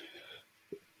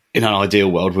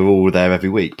ideal world we're all there every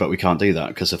week, but we can't do that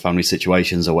because of family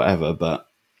situations or whatever. But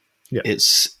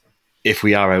it's. If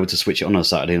we are able to switch it on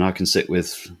Saturday and I can sit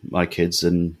with my kids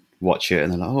and watch it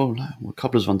and they're like, oh, well,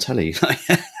 Cobblers on telly.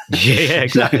 Yeah,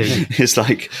 exactly. It's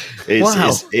like,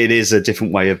 it is a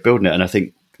different way of building it. And I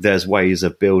think there's ways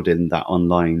of building that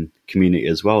online community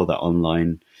as well, that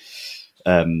online,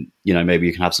 maybe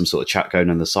you can have some sort of chat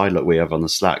going on the side like we have on the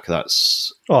Slack.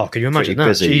 That's can you imagine that?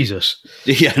 Busy. Jesus.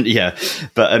 Yeah.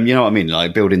 But you know what I mean?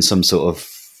 Like building some sort of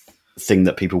thing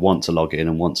that people want to log in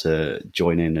and want to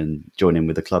join in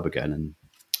with the club again and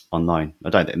online.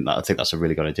 I think that's a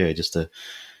really good idea.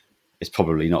 It's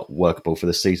probably not workable for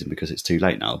this season because it's too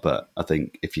late now. But I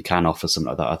think if you can offer something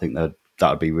like that, I think that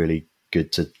would be really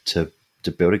good to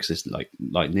build it. Because it's like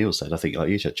Neil said, I think like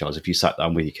you said, Charles, if you sat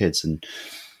down with your kids and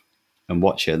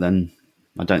watch it, then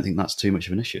I don't think that's too much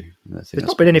of an issue. There's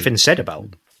not been anything said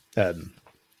about.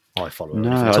 I follow. No,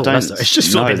 I don't. It's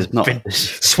just sort of been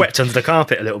swept under the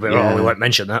carpet a little bit. Yeah. Oh, we won't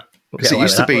mention that. Because it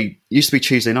used to be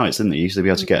Tuesday nights, didn't it? You used to be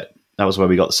able to get. That was where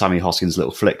we got the Sammy Hoskins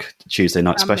little flick Tuesday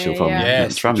night special from. Yeah.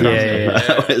 It's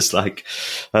like,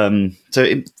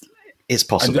 it's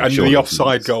possible. And the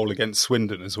offside goal against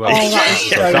Swindon as well.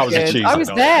 Oh, that was a Tuesday. I was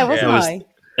there, wasn't I?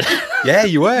 Yeah,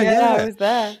 you were. Yeah, I was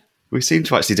there. We seemed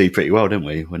to actually do pretty well, didn't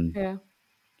we?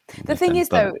 The thing is,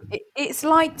 though, it's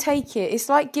like it's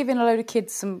like giving a load of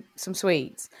kids some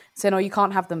sweets, saying, "Oh, you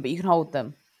can't have them, but you can hold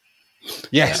them."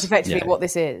 Yes, that's effectively what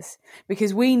this is,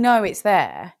 because we know it's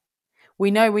there.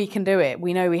 We know we can do it.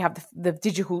 We know we have the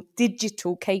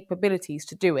digital capabilities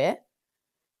to do it,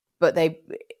 but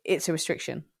it's a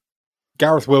restriction.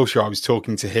 Gareth Wilshire, I was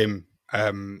talking to him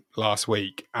last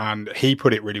week, and he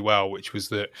put it really well, which was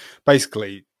that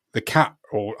basically the cat,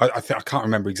 or I can't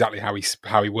remember exactly how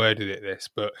he worded it,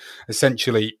 but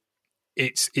essentially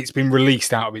it's been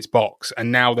released out of its box,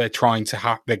 and now they're going to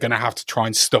have to try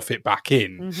and stuff it back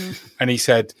in. Mm-hmm. And he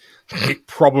said it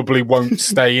probably won't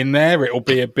stay in there. It'll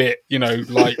be a bit,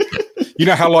 like. You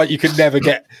know how you could never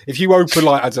get, if you open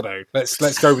I don't know,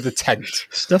 let's go with a tent.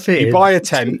 Stuff it in. You buy a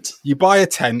tent, you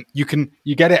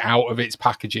get it out of its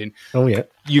packaging. Oh yeah.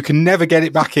 You can never get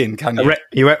it back in, can you?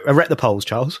 You erect the poles,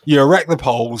 Charles. You erect the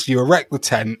poles, you erect the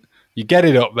tent, you get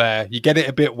it up there, you get it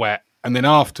a bit wet, and then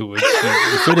afterwards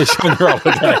you finish on your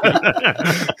holiday.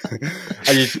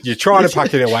 And you try to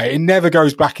pack it away. It never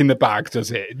goes back in the bag,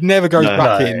 does it? It never goes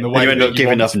back in the way. You end up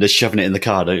giving up and just shoving it in the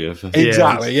car, don't you?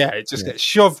 Exactly, yeah. It just gets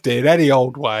shoved in any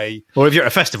old way. Or if you're at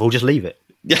a festival, just leave it.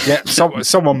 Yeah,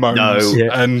 someone moans. No,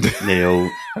 and Neil,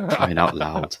 crying out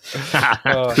loud.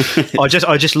 I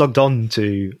just logged on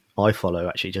to iFollow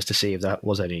actually just to see if there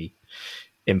was any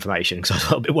information, because I was a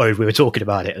little bit worried we were talking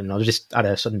about it, and I just had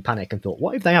a sudden panic and thought,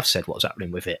 what if they have said what's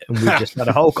happening with it? And we just had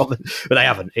a whole comment, but they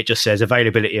haven't. It just says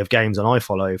availability of games on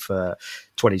iFollow for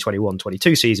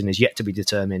 2021-22 season is yet to be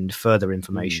determined. Further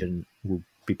information will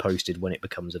be posted when it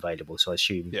becomes available. So I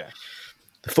assume the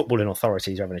footballing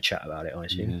authorities are having a chat about it, I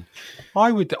assume.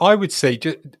 Yeah. I would say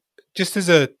just as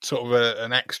a sort of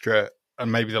an extra,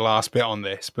 and maybe the last bit on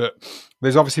this, but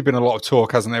there's obviously been a lot of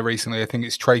talk, hasn't there, recently? I think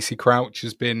it's Tracy Crouch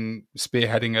has been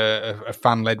spearheading a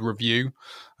fan-led review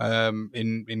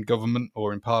in government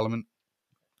or in Parliament.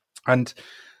 And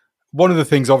one of the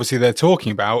things, obviously, they're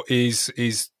talking about is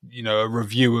a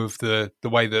review of the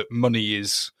way that money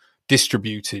is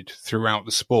distributed throughout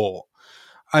the sport.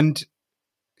 And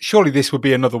surely this would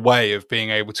be another way of being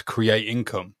able to create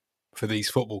income for these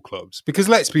football clubs. Because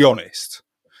let's be honest,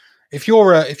 if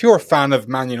you're a fan of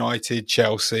Man United,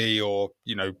 Chelsea, or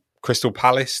Crystal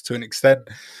Palace to an extent,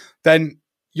 then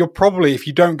you're probably, if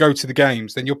you don't go to the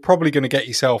games, then you're probably going to get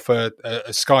yourself a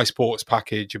Sky Sports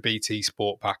package, a BT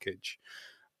Sport package,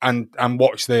 and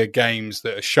watch the games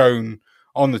that are shown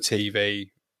on the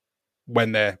TV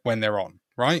when they're on,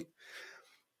 right?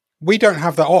 We don't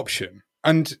have that option,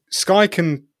 and Sky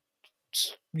can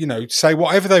say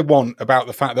whatever they want about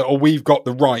the fact that we've got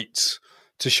the rights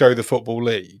to show the Football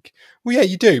League. Well, yeah,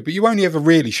 you do, but you only ever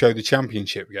really show the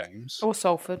Championship games. Or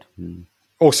Salford.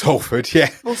 Or Salford, yeah.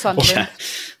 Or Sunderland.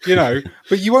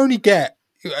 But you only get,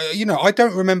 I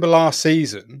don't remember last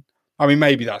season. I mean,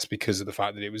 maybe that's because of the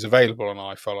fact that it was available on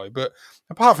iFollow, but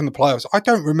apart from the playoffs, I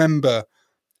don't remember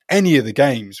any of the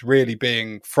games really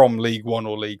being from League One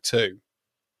or League Two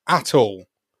at all.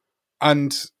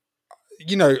 And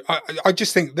I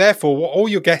just think, therefore, what all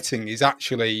you're getting is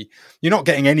actually, you're not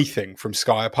getting anything from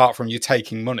Sky apart from you're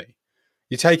taking money.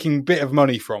 You're taking a bit of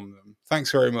money from them.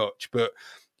 Thanks very much. But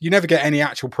you never get any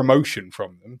actual promotion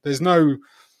from them. There's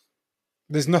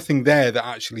nothing there that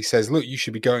actually says, look, you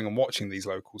should be going and watching these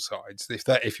local sides.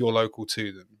 If you're local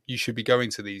to them, you should be going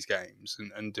to these games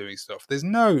and doing stuff. There's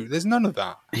none of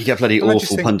that. You get bloody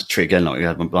awful punditry again, like you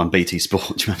had on BT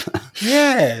Sport. Remember?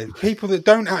 Yeah, people that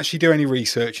don't actually do any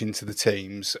research into the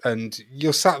teams, and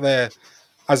you're sat there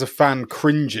as a fan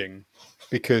cringing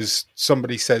because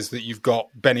somebody says that you've got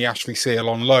Benny Ashley Seal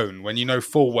on loan when you know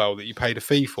full well that you paid a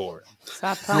fee for it.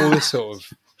 Sad all this sort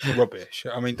of rubbish.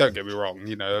 I mean, don't get me wrong,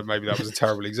 maybe that was a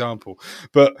terrible example,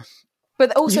 but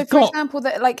also,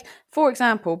 for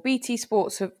example, BT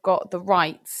Sports have got the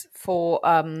rights for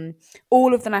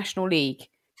all of the National League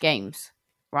games,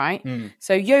 right?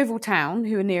 So Yeovil Town,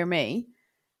 who are near me,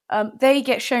 they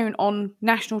get shown on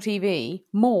national TV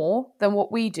more than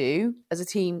what we do as a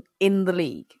team in the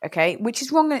league, okay? Which is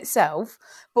wrong in itself,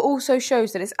 but also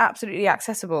shows that it's absolutely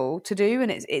accessible to do and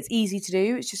it's easy to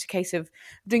do. It's just a case of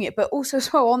doing it. But also,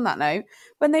 so on that note,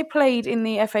 when they played in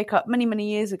the FA Cup many, many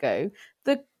years ago,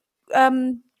 the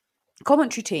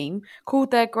commentary team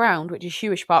called their ground, which is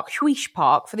Huish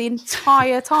Park, for the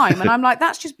entire time. And I'm like,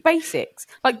 that's just basics.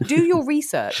 Like, do your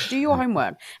research, do your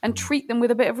homework, and treat them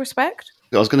with a bit of respect.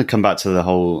 I was going to come back to the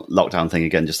whole lockdown thing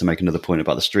again, just to make another point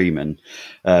about the streaming.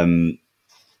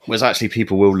 Was actually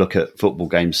people will look at football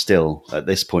games still at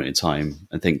this point in time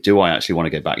and think, do I actually want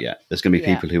to go back yet? There's going to be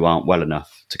people who aren't well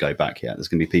enough to go back yet. There's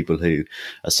going to be people who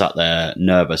are sat there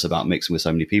nervous about mixing with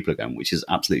so many people again, which is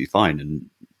absolutely fine and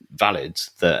valid,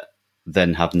 that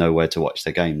then have nowhere to watch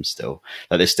their games still.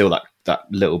 Like there's still that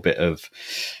little bit of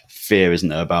fear, isn't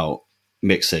there, about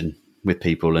mixing with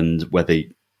people and whether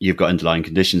you've got underlying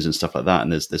conditions and stuff like that.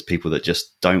 And there's people that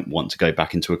just don't want to go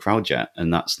back into a crowd yet.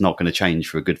 And that's not going to change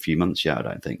for a good few months yet, I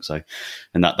don't think so.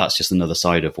 And that's just another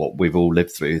side of what we've all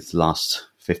lived through the last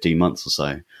 15 months or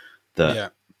so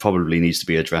that probably needs to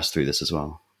be addressed through this as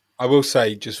well. I will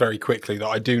say just very quickly that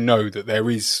I do know that there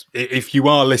is, if you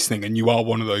are listening and you are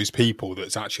one of those people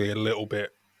that's actually a little bit,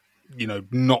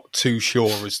 not too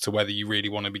sure as to whether you really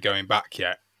want to be going back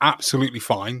yet, absolutely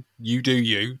fine. You do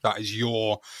you. That is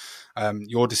your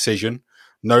decision.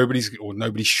 Nobody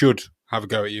should have a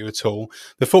go at you at all.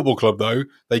 The football club, though,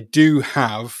 they do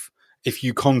have, if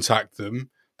you contact them,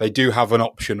 they do have an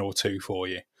option or two for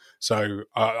you. So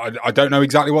I don't know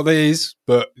exactly what that is,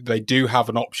 but they do have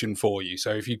an option for you. So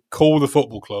if you call the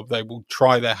football club, they will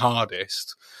try their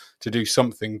hardest to do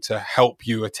something to help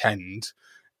you attend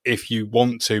if you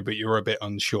want to, but you're a bit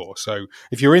unsure. So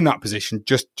if you're in that position,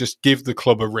 just give the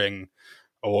club a ring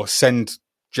or send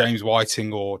James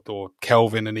Whiting or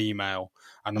Kelvin an email,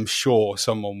 and I'm sure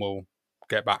someone will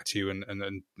get back to you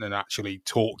and actually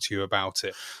talk to you about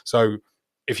it. So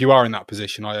if you are in that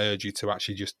position, I urge you to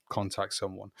actually just contact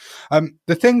someone.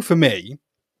 The thing for me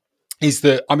is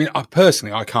that,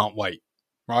 I can't wait,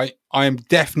 right? I am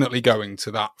definitely going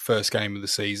to that first game of the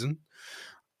season.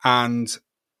 And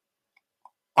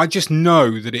I just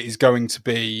know that it is going to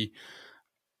be,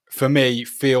 for me,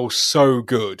 feel so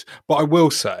good. But I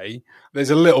will say there's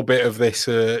a little bit of this,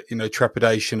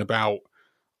 trepidation about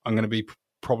I'm going to be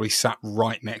probably sat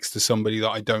right next to somebody that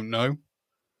I don't know.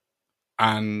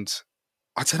 And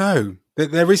I don't know.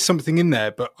 There is something in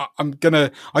there, but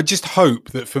I just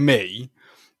hope that for me,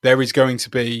 there is going to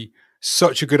be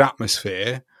such a good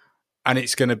atmosphere and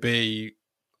it's going to be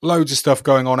loads of stuff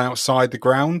going on outside the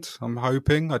ground. I'm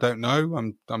hoping. I don't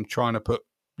know. I'm trying to put,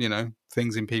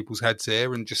 things in people's heads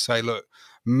here and just say, look,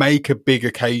 make a big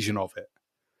occasion of it.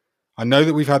 I know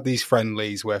that we've had these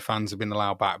friendlies where fans have been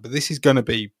allowed back, but this is going to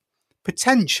be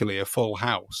potentially a full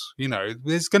house.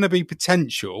 There's going to be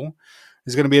potential.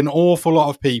 There's going to be an awful lot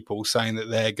of people saying that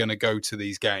they're going to go to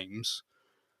these games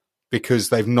because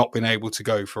they've not been able to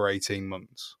go for 18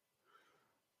 months.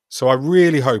 So I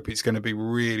really hope it's going to be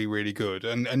really, really good.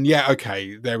 And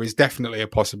okay, there is definitely a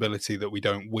possibility that we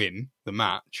don't win the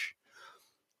match,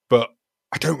 but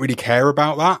I don't really care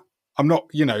about that. I'm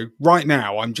not, right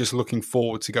now, I'm just looking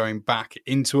forward to going back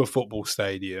into a football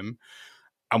stadium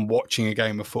and watching a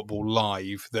game of football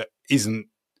live that isn't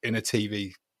in a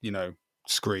TV,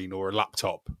 screen or a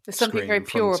laptop. There's something very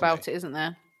pure about it, isn't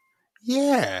there?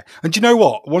 Yeah. And do you know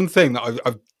what? One thing that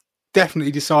I've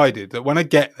definitely decided that when I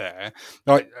get there,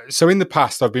 so in the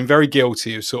past, I've been very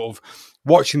guilty of sort of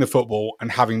watching the football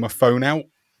and having my phone out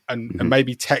and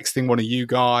maybe texting one of you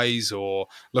guys or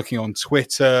looking on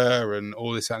Twitter and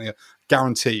all this and the other.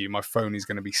 Guarantee you my phone is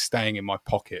going to be staying in my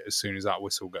pocket as soon as that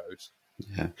whistle goes.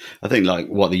 Yeah, I think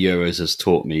what the Euros has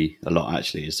taught me a lot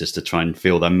actually is just to try and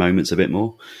feel their moments a bit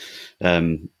more.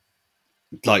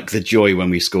 The joy when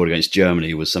we scored against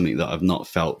Germany was something that I've not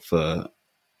felt for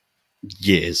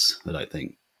years, I don't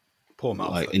think. Poor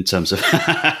Malfoy. In terms of,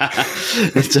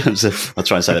 I'll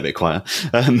try and say that a bit quieter.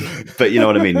 But you know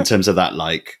what I mean? In terms of that,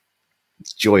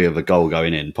 joy of a goal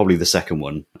going in, probably the second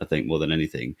one, I think, more than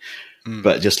anything.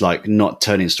 But just not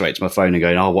turning straight to my phone and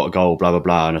going, oh, what a goal, blah, blah,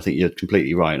 blah. And I think you're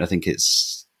completely right. And I think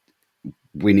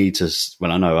we need to,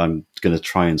 I know I'm going to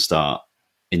try and start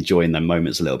enjoying them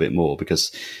moments a little bit more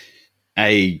because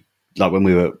when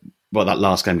we were, that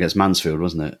last game against Mansfield,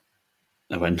 wasn't it?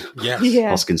 When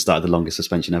Hoskins started the longest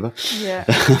suspension ever. Yeah.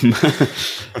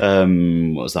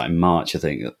 What was that, in March, I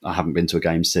think? I haven't been to a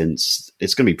game since.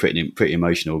 It's going to be pretty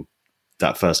emotional,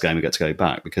 that first game we get to go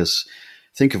back, because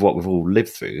think of what we've all lived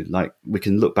through. We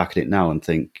can look back at it now and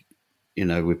think,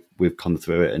 we've come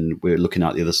through it and we're looking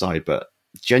out the other side. But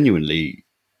genuinely,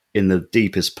 in the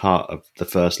deepest part of the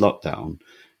first lockdown,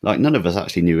 none of us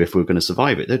actually knew if we were going to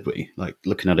survive it, did we?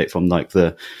 Looking at it from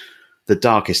the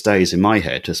darkest days in my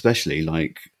head, especially,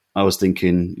 I was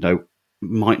thinking,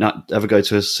 might not ever go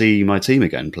to see my team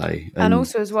again play. And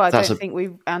also as well, I don't think we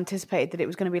anticipated that it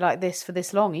was going to be like this for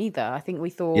this long either. I think we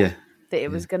thought that it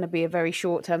was going to be a very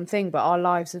short-term thing, but our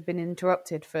lives have been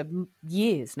interrupted for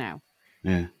years now.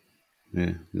 Yeah,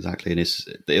 exactly. And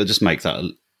it'll just make that,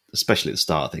 especially at the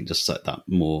start, I think, just that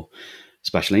more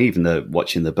special. And even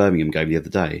watching the Birmingham game the other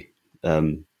day,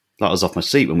 I was off my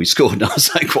seat when we scored, and I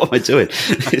was like, "What am I doing?"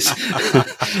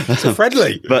 It's a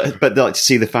friendly, but to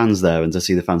see the fans there and to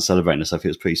see the fans celebrating us, I feel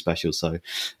it was pretty special. So,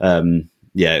 it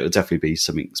will definitely be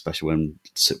something special when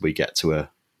we get to a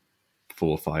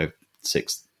 4, 5,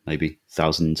 6, maybe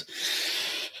 1,000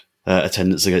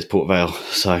 attendance against Port Vale.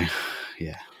 So,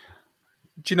 yeah.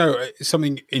 Do you know,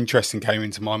 something interesting came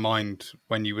into my mind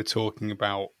when you were talking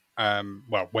about,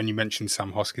 when you mentioned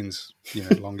Sam Hoskins,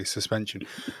 longest suspension.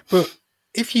 But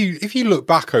if you look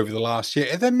back over the last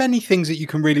year, are there many things that you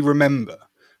can really remember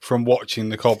from watching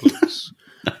the Cobblers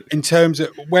in terms of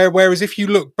whereas if you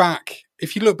look back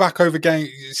over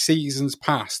seasons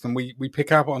past and we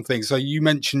pick up on things. So you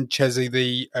mentioned, Chesney,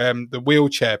 the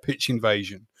wheelchair pitch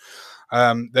invasion.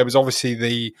 There was obviously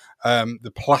the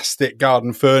plastic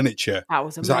garden furniture. That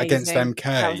was amazing. Was that against MK?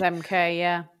 That was MK,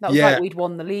 yeah. That was like we'd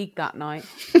won the league that night.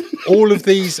 all of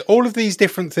these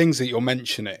different things that you're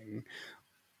mentioning,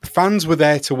 fans were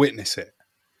there to witness it.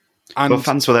 And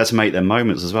fans were there to make their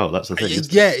moments as well. That's the thing.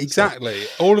 Yeah, exactly.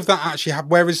 So, all of that actually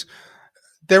happened. Whereas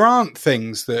there aren't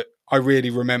things that I really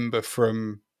remember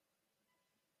from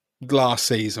last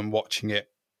season watching it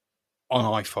on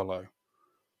iFollow.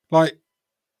 Like,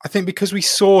 I think because we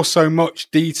saw so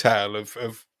much detail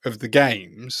of the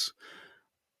games,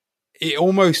 it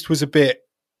almost was a bit.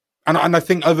 And I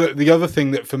think the other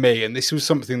thing that for me, and this was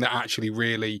something that actually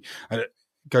really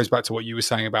goes back to what you were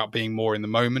saying about being more in the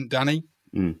moment, Danny.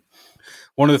 Mm.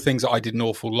 One of the things that I did an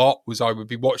awful lot was I would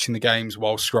be watching the games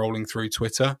while scrolling through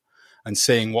Twitter and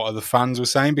seeing what other fans were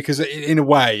saying, because in a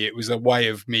way, it was a way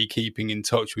of me keeping in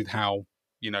touch with how,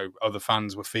 other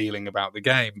fans were feeling about the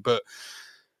game. But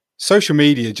social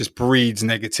media just breeds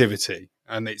negativity,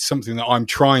 and it's something that I'm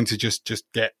trying to just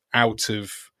get out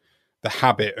of the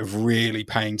habit of really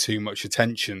paying too much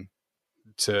attention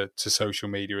to social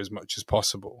media as much as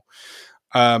possible.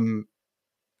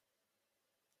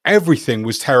 Everything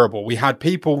was terrible. We had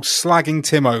people slagging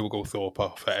Tim Oglethorpe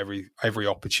off at every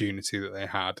opportunity that they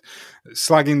had,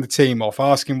 slagging the team off,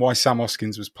 asking why Sam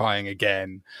Hoskins was playing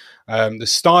again. The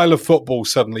style of football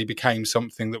suddenly became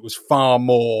something that was far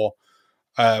more,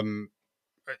 I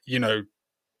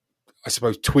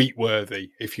suppose,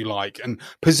 tweet-worthy, if you like, and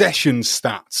possession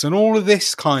stats and all of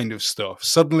this kind of stuff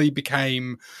suddenly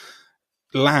became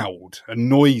loud and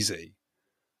noisy.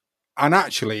 And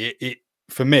actually,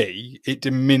 for me, it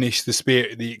diminished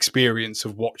the experience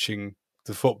of watching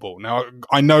the football. Now,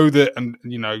 I know that, and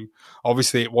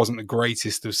obviously it wasn't the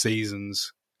greatest of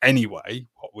seasons anyway,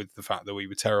 what with the fact that we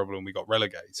were terrible and we got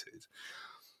relegated.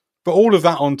 But all of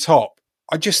that on top,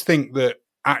 I just think that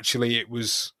actually it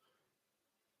was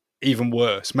even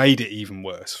worse, made it even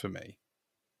worse for me.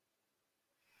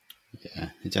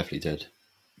 Yeah, it definitely did.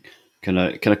 Can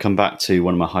I come back to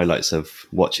one of my highlights of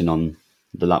watching on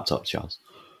the laptop, Charles?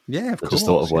 Yeah, of course. I just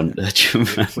thought of one.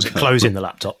 Was it closing the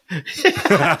laptop?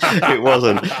 It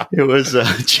wasn't. It was.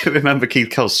 Do you remember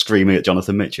Keith Cole screaming at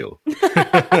Jonathan Mitchell?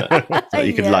 So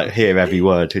you could hear every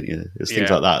word, couldn't you? It's things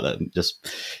like that just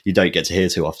you don't get to hear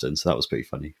too often. So that was pretty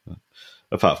funny. But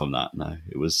apart from that, no,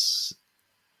 it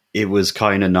was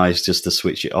kind of nice just to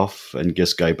switch it off and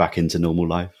just go back into normal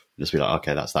life. Just be like,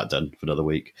 okay, that's that done for another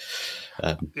week.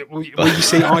 Well, you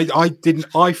see, I didn't.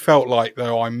 I felt like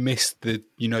though I missed the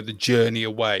journey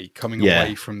away, coming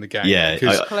away from the game. Yeah,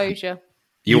 closure.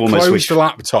 You almost closed the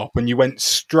laptop and you went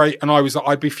straight. And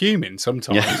I'd be fuming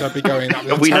sometimes. Yeah. I'd be going,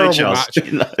 "That was a terrible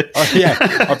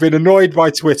match." I've been annoyed by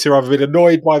Twitter. I've been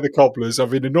annoyed by the Cobblers.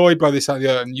 I've been annoyed by this and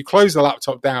the other. And you close the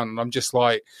laptop down, and I'm just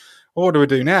like, well, "What do I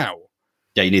do now?"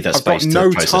 Yeah, you need that space to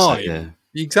process time. It, yeah.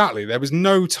 Exactly. There was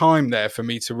no time there for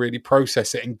me to really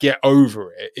process it and get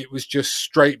over it. It was just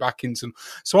straight back into...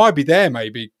 So I'd be there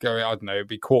maybe going, I don't know, it'd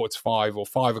be 4:45 or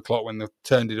 5 o'clock when they've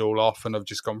turned it all off, and I've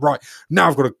just gone, right, now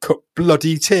I've got to cook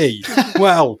bloody tea.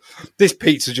 Well, this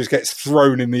pizza just gets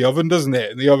thrown in the oven, doesn't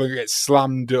it? And the oven gets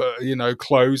slammed,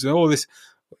 closed and all this.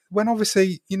 When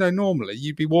obviously, normally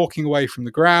you'd be walking away from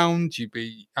the ground, you'd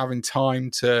be having time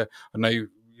to... I know,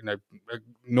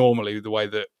 normally the way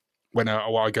that when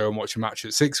I go and watch a match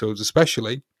at Sixfields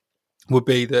especially, would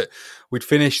be that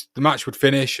the match would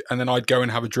finish, and then I'd go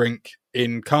and have a drink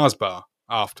in Cars Bar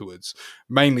afterwards,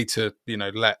 mainly to,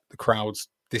 let the crowds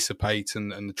dissipate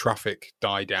and the traffic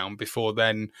die down before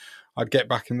then I'd get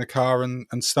back in the car and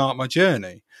start my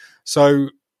journey. So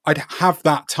I'd have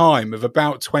that time of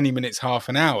about 20 minutes, half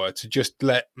an hour to just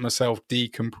let myself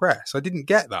decompress. I didn't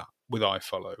get that with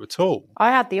iFollow at all.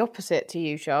 I had the opposite to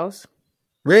you, Charles.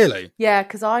 Really? Yeah,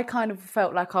 because I kind of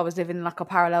felt like I was living in like a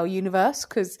parallel universe,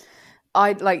 because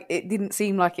it didn't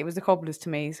seem like it was the Cobblers to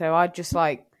me. So I'd just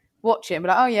watch it and be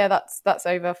like, oh yeah, that's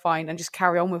over, fine, and just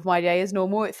carry on with my day as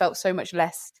normal. It felt so much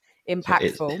less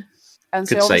impactful.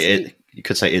 You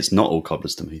could say it's not all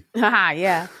Cobblers to me.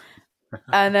 Yeah.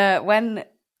 And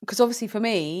because obviously for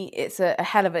me, it's a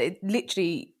hell of it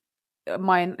literally,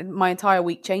 my entire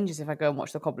week changes if I go and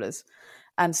watch the Cobblers.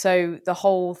 And so the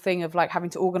whole thing of having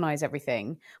to organise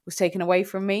everything was taken away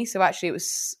from me. So actually it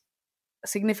was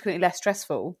significantly less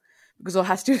stressful because all I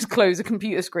had to do was close a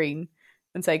computer screen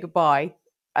and say goodbye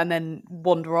and then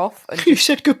wander off. And You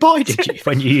said goodbye, did you,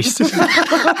 when you used to?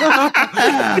 Goodbye,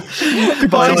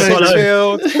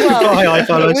 Well, Goodbye,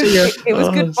 iFollow. See ya. it was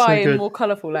Oh, goodbye so in good. more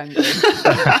colourful language.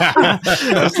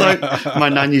 It's like my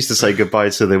nan used to say goodbye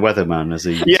to the weatherman as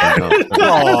he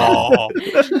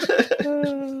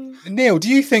Neil, do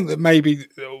you think that maybe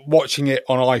watching it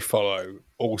on iFollow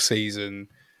all season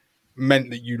meant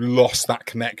that you lost that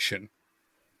connection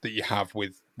that you have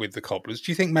with the Cobblers?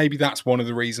 Do you think maybe that's one of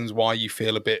the reasons why you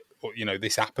feel a bit,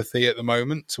 this apathy at the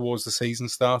moment towards the season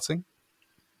starting?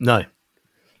 No,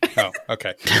 Oh,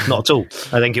 okay. not at all.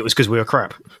 I think it was because we were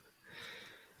crap.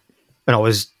 And I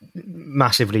was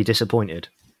massively disappointed.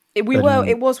 It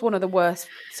was one of the worst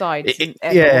sides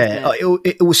ever, Yeah, wasn't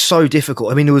it? it was so difficult.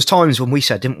 I mean, there was times when we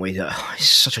said, didn't we, that it's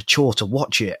such a chore to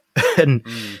watch it, and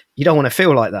you don't want to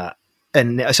feel like that.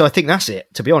 And so I think that's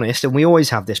it, to be honest. And we always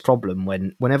have this problem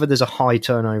whenever there's a high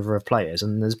turnover of players,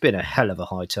 and there's been a hell of a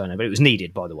high turnover. It was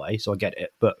needed, by the way, so I get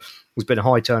it. But there's been a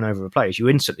high turnover of players. You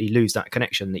instantly lose that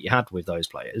connection that you had with those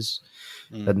players,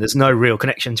 and there's no real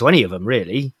connection to any of them,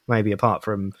 really. Maybe apart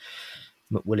from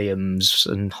McWilliams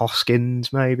and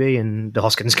Hoskins, maybe, and the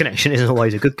Hoskins connection isn't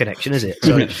always a good connection, is it?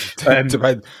 So,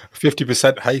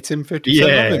 50% hate him, 50%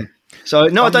 love him. So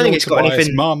no, I don't think it's got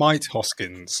anything. Marmite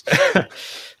Hoskins.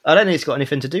 I don't think it's got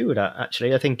anything to do with that.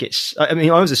 Actually, I think it's. I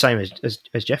mean, I was the same as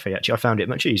Jeffrey. Actually, I found it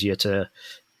much easier to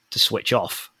switch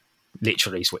off,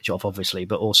 literally switch off, obviously,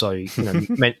 but also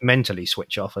mentally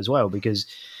switch off as well. Because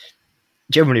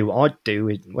generally, what I do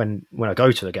is when I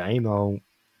go to the game, I'll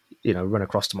run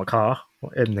across to my car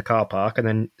in the car park and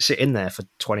then sit in there for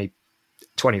 20,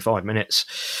 25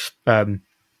 minutes,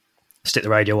 stick the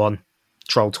radio on,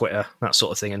 troll Twitter, that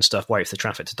sort of thing and stuff, wait for the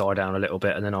traffic to die down a little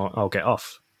bit, and then I'll get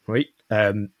off. Right.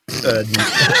 and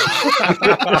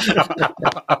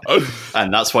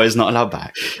that's why he's not allowed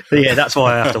back. Yeah, that's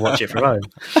why I have to watch it from home.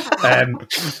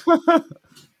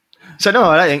 So no,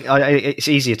 I don't think it's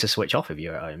easier to switch off if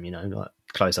you're at home. Like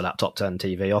close the laptop, turn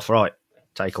the TV off, right,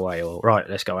 take away, or right,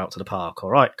 let's go out to the park,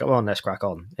 or right, come on, let's crack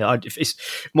on. It's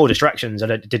more distractions.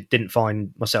 I didn't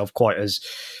find myself quite as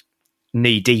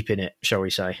knee deep in it, shall we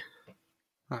say.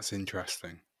 That's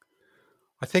interesting.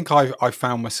 I think I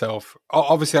found myself,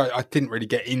 obviously I didn't really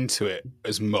get into it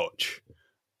as much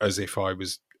as if I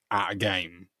was at a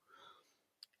game.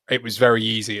 It was very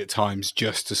easy at times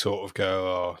just to sort of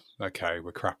go, oh, okay,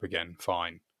 we're crap again,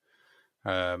 fine.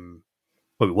 Well,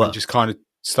 we were. And just kind of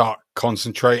start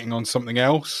concentrating on something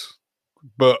else.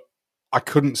 But I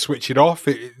couldn't switch it off.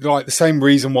 Like the same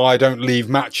reason why I don't leave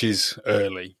matches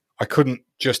early. I couldn't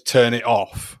just turn it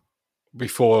off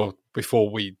before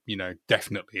we,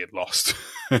 definitely had lost.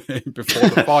 Before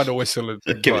the final whistle had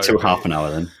been Give it to blown. half an hour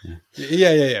then.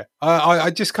 Yeah. I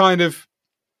just kind of,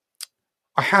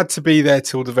 I had to be there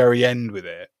till the very end with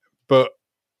it. But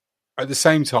at the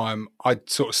same time, I'd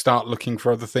sort of start looking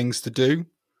for other things to do.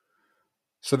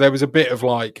 So there was a bit of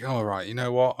like, all right, you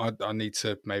know what? I need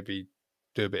to maybe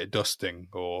do a bit of dusting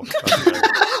or... I don't know.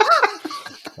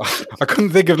 I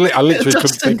couldn't think of. I literally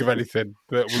couldn't think of anything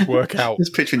that would work out.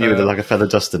 Just picturing you with like a feather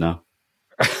duster now.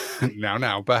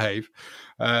 now, behave.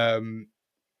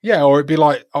 Yeah, or it'd be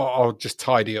like, I'll just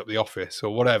tidy up the office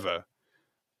or whatever.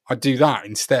 I'd do that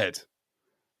instead.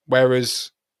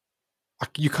 Whereas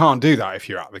you can't do that if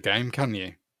you're at the game, can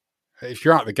you? If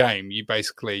you're at the game, you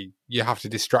have to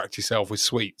distract yourself with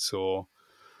sweets or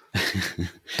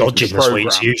dodging the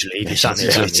sweets usually. If you're sat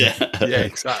near something. Yeah,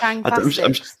 exactly.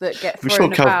 Fantastic that get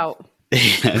thrown about.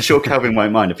 I'm sure Calvin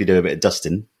won't mind if you do a bit of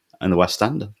dusting in the West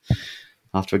Stand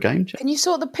after a game. Can you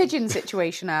sort the pigeon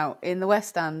situation out in the West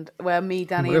Stand where me,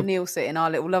 Danny and Neil sit in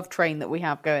our little love train that we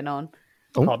have going on?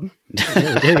 Oh.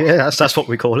 Yeah, that's what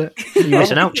we call it. You're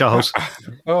missing out, Charles.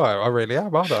 Oh, I really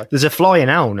am, aren't I? There's a flying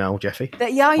owl now, Jeffy.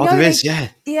 Yeah, I know. There is, yeah.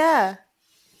 Yeah.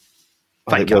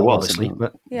 Fake There owl, was, obviously.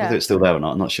 but Yeah. Whether it's still there or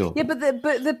not, I'm not sure. Yeah, but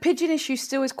the pigeon issue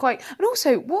still is quite. And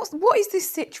also, what is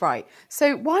this sitch, right?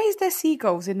 So why is there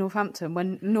seagulls in Northampton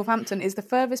when Northampton is the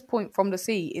furthest point from the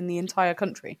sea in the entire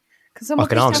country? I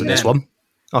can answer this one.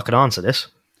 I can answer this.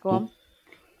 Go on.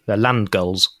 They're land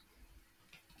gulls.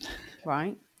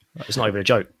 Right. It's not even a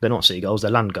joke. They're not seagulls.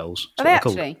 They're land gulls. Are That's they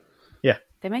what they're actually? called. Yeah.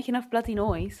 They make enough bloody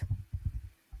noise.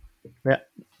 Yeah.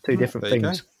 Two different there you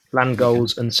things. Land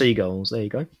gulls and seagulls. There you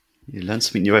go. You learn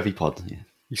something new every pod. Yeah.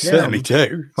 You certainly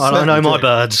do. I know my Certainly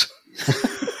birds.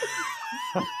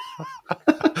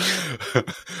 do.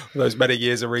 Those many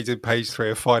years of reading page 3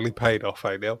 have finally paid off,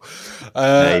 Neil?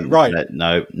 Hey, Right.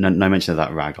 No mention of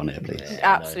that rag on it, please.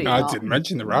 Absolutely No, I not. didn't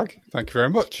mention the rag. Thank you very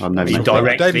much. I've never Daily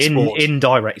Indirectly. Sports.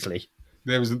 Indirectly.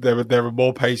 There were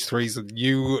more page 3s than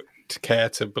you might care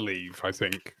to believe, I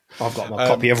think. I've got my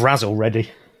copy of Razzle ready.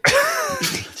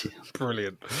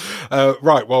 Brilliant.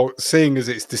 Right, well, seeing as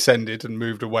it's descended and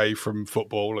moved away from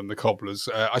football and the Cobblers,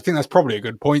 I think that's probably a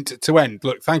good point to end.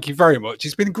 Look, thank you very much.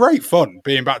 It's been great fun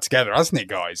being back together, hasn't it,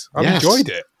 guys? I've enjoyed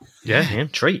it. Yeah,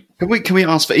 treat. Can we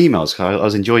ask for emails? 'Cause I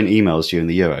was enjoying emails during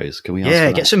the Euros. Can we ask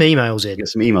for get some emails in. Get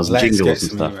some emails and Let's jingles get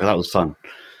and stuff. emails. That was fun.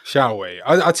 Shall we?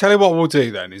 I'll tell you what we'll do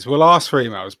then is we'll ask for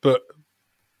emails, but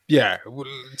yeah,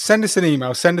 send us an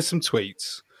email, send us some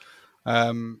tweets.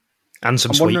 And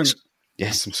some I'm wondering- sweets.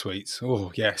 Yes, some sweets.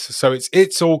 Oh, yes. So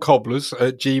it's all cobblers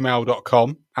at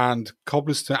gmail.com and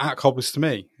cobblers to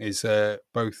me is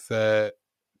both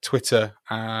Twitter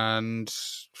and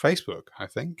Facebook, I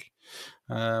think.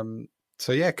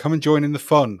 So yeah, come and join in the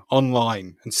fun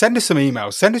online and send us some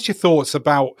emails. Send us your thoughts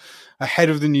about ahead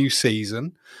of the new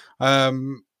season.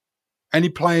 Any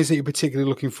players that you're particularly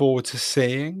looking forward to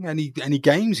seeing? Any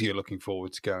games you're looking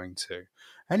forward to going to?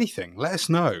 Anything, let us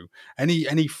know. Any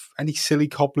silly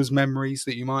Cobblers memories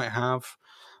that you might have,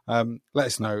 let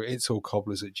us know. It's all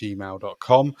cobblers at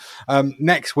gmail.com.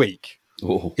 Next week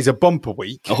is a bumper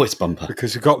week. Oh, it's bumper.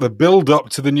 Because we've got the build up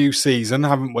to the new season,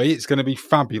 haven't we? It's going to be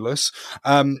fabulous.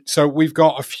 So we've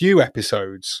got a few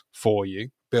episodes for you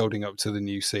building up to the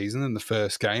new season and the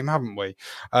first game, haven't we?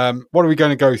 What are we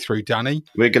going to go through, Danny?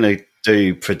 We're going to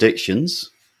do predictions.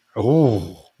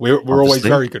 Oh, we're always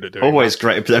very good at doing always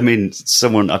that. great. I mean,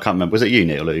 someone, I can't remember, was it you,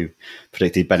 Neil, who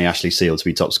predicted Benny Ashley Seal to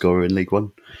be top scorer in League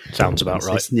One? Sounds about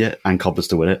right. Yeah, and Cobblers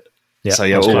to win it. Yeah, so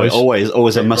yeah,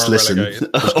 always a must listen.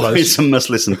 Always a must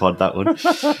listen pod, that one.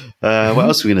 What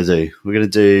else are we going to do? We're going to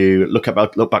do look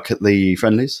back at the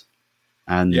friendlies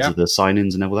and the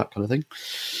signings and all that kind of thing.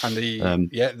 And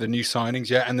the new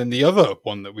signings, and then the other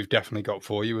one that we've definitely got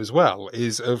for you as well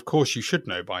is, of course, you should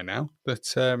know by now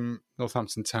that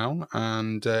Northampton Town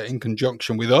and in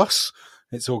conjunction with us,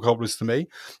 It's All Cobblers to Me,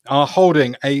 are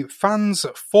holding a fans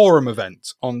forum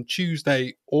event on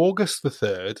Tuesday, August the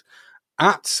 3rd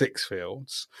at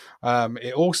Sixfields.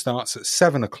 It all starts at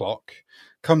 7:00.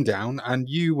 Come down and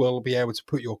you will be able to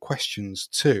put your questions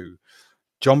to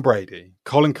John Brady,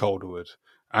 Colin Calderwood,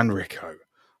 and Rico.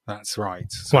 That's right.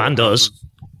 So and us.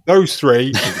 Those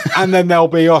three. And then there'll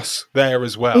be us there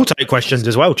as well. We'll take questions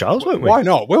as well, Charles, won't we? Why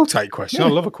not? We'll take questions. Yeah. I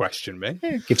love a question, me.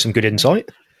 Yeah, give some good insight.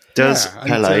 Does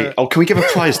Pele... can we give a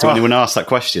prize to anyone ask that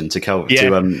question to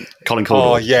Colin Calderwood?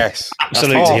 Oh, yes.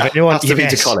 Absolutely. If anyone, that's the thing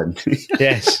to Colin.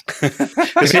 Yes.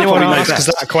 If anyone asks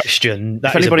that question,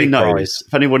 that is a big prize.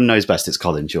 If anyone knows best, it's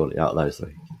Colin, surely, out of those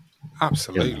three.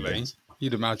 Absolutely.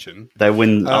 You'd imagine. They'll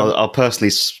win. I'll personally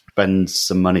spend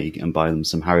some money and buy them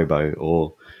some Haribo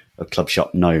or a Club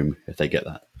Shop Gnome if they get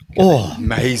that.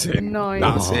 Amazing. Nice.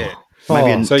 That's it.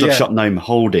 Maybe a Club Shop Gnome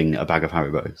holding a bag of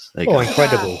Haribos. There you go.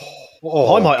 Incredible.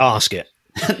 I might ask it.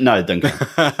 No, don't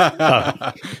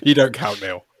count. You don't count,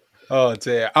 Neil. Oh,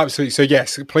 dear. Absolutely. So,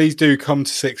 yes, please do come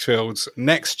to Sixfields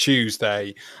next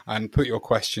Tuesday and put your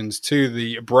questions to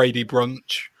the Brady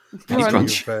Brunch.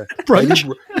 Brunch.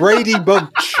 Brady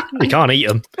Bunch. You can't eat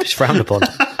them. It's frowned upon.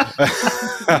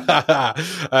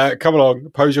 Come along,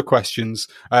 pose your questions.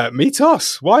 Meet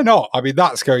us. Why not? I mean,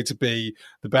 that's going to be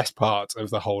the best part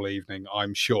of the whole evening,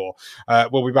 I'm sure.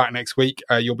 We'll be back next week.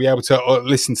 You'll be able to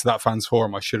listen to that fans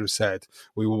forum, I should have said.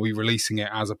 We will be releasing it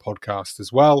as a podcast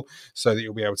as well, so that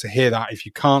you'll be able to hear that if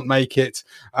you can't make it.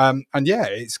 And yeah,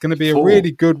 it's going to be a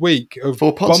really good week of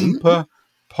bumper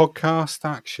podcast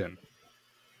action.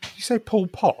 Did you say Paul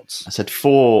Potts? I said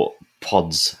 4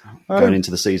 pods going into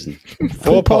the season.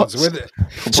 4 pods with it.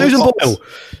 Susan Boyle.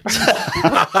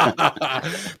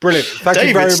 Brilliant. Thank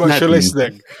you very much for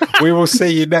listening. We will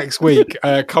see you next week.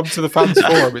 Come to the fans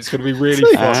forum. It's going to be really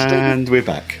fun. And we're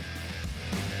back.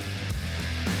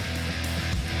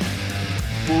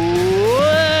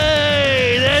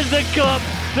 Way! There's the cup.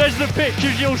 There's the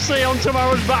pictures you'll see on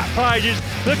tomorrow's back pages.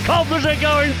 The Cobblers are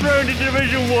going through into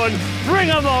Division 1. Bring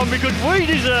them on because we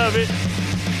deserve it.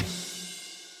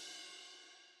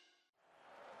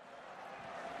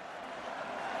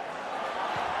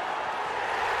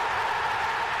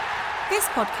 This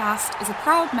podcast is a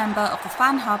proud member of the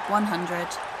Fan Hub 100.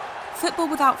 Football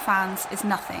without fans is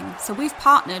nothing, so we've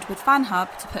partnered with Fan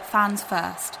Hub to put fans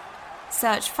first.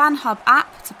 Search Fan Hub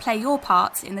app to play your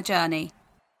part in the journey.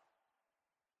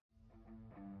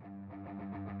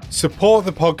 Support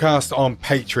the podcast on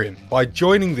Patreon by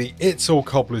joining the It's All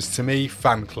Cobblers to Me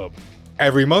fan club.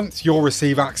 Every month, you'll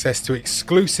receive access to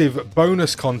exclusive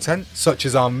bonus content, such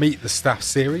as our Meet the Staff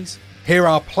series, hear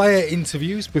our player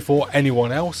interviews before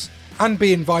anyone else, and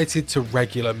be invited to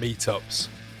regular meetups.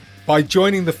 By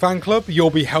joining the fan club,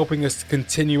 you'll be helping us to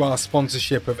continue our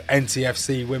sponsorship of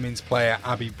NTFC women's player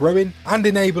Abby Bruin and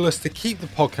enable us to keep the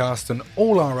podcast and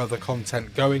all our other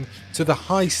content going to the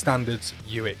high standards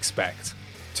you expect.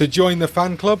 To join the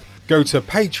fan club, go to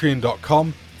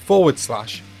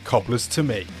patreon.com/cobblers to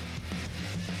me.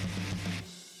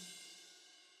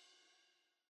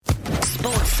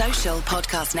 Sports Social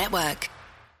Podcast Network.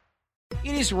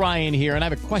 It is Ryan here, and I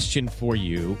have a question for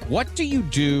you. What do you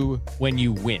do when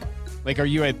you win? Like, are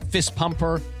you a fist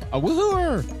pumper, a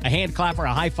woohooer, a hand clapper,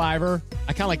 a high fiver?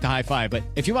 I kind of like the high five, but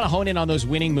if you want to hone in on those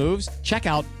winning moves, check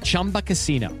out Chumba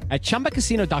Casino. At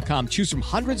ChumbaCasino.com, choose from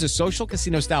hundreds of social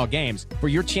casino-style games for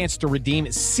your chance to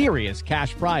redeem serious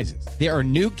cash prizes. There are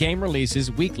new game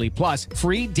releases weekly, plus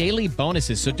free daily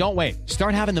bonuses, so don't wait.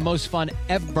 Start having the most fun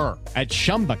ever at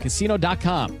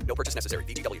ChumbaCasino.com. No purchase necessary.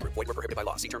 VGW Group. Void where prohibited by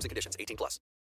law. See terms and conditions. 18+.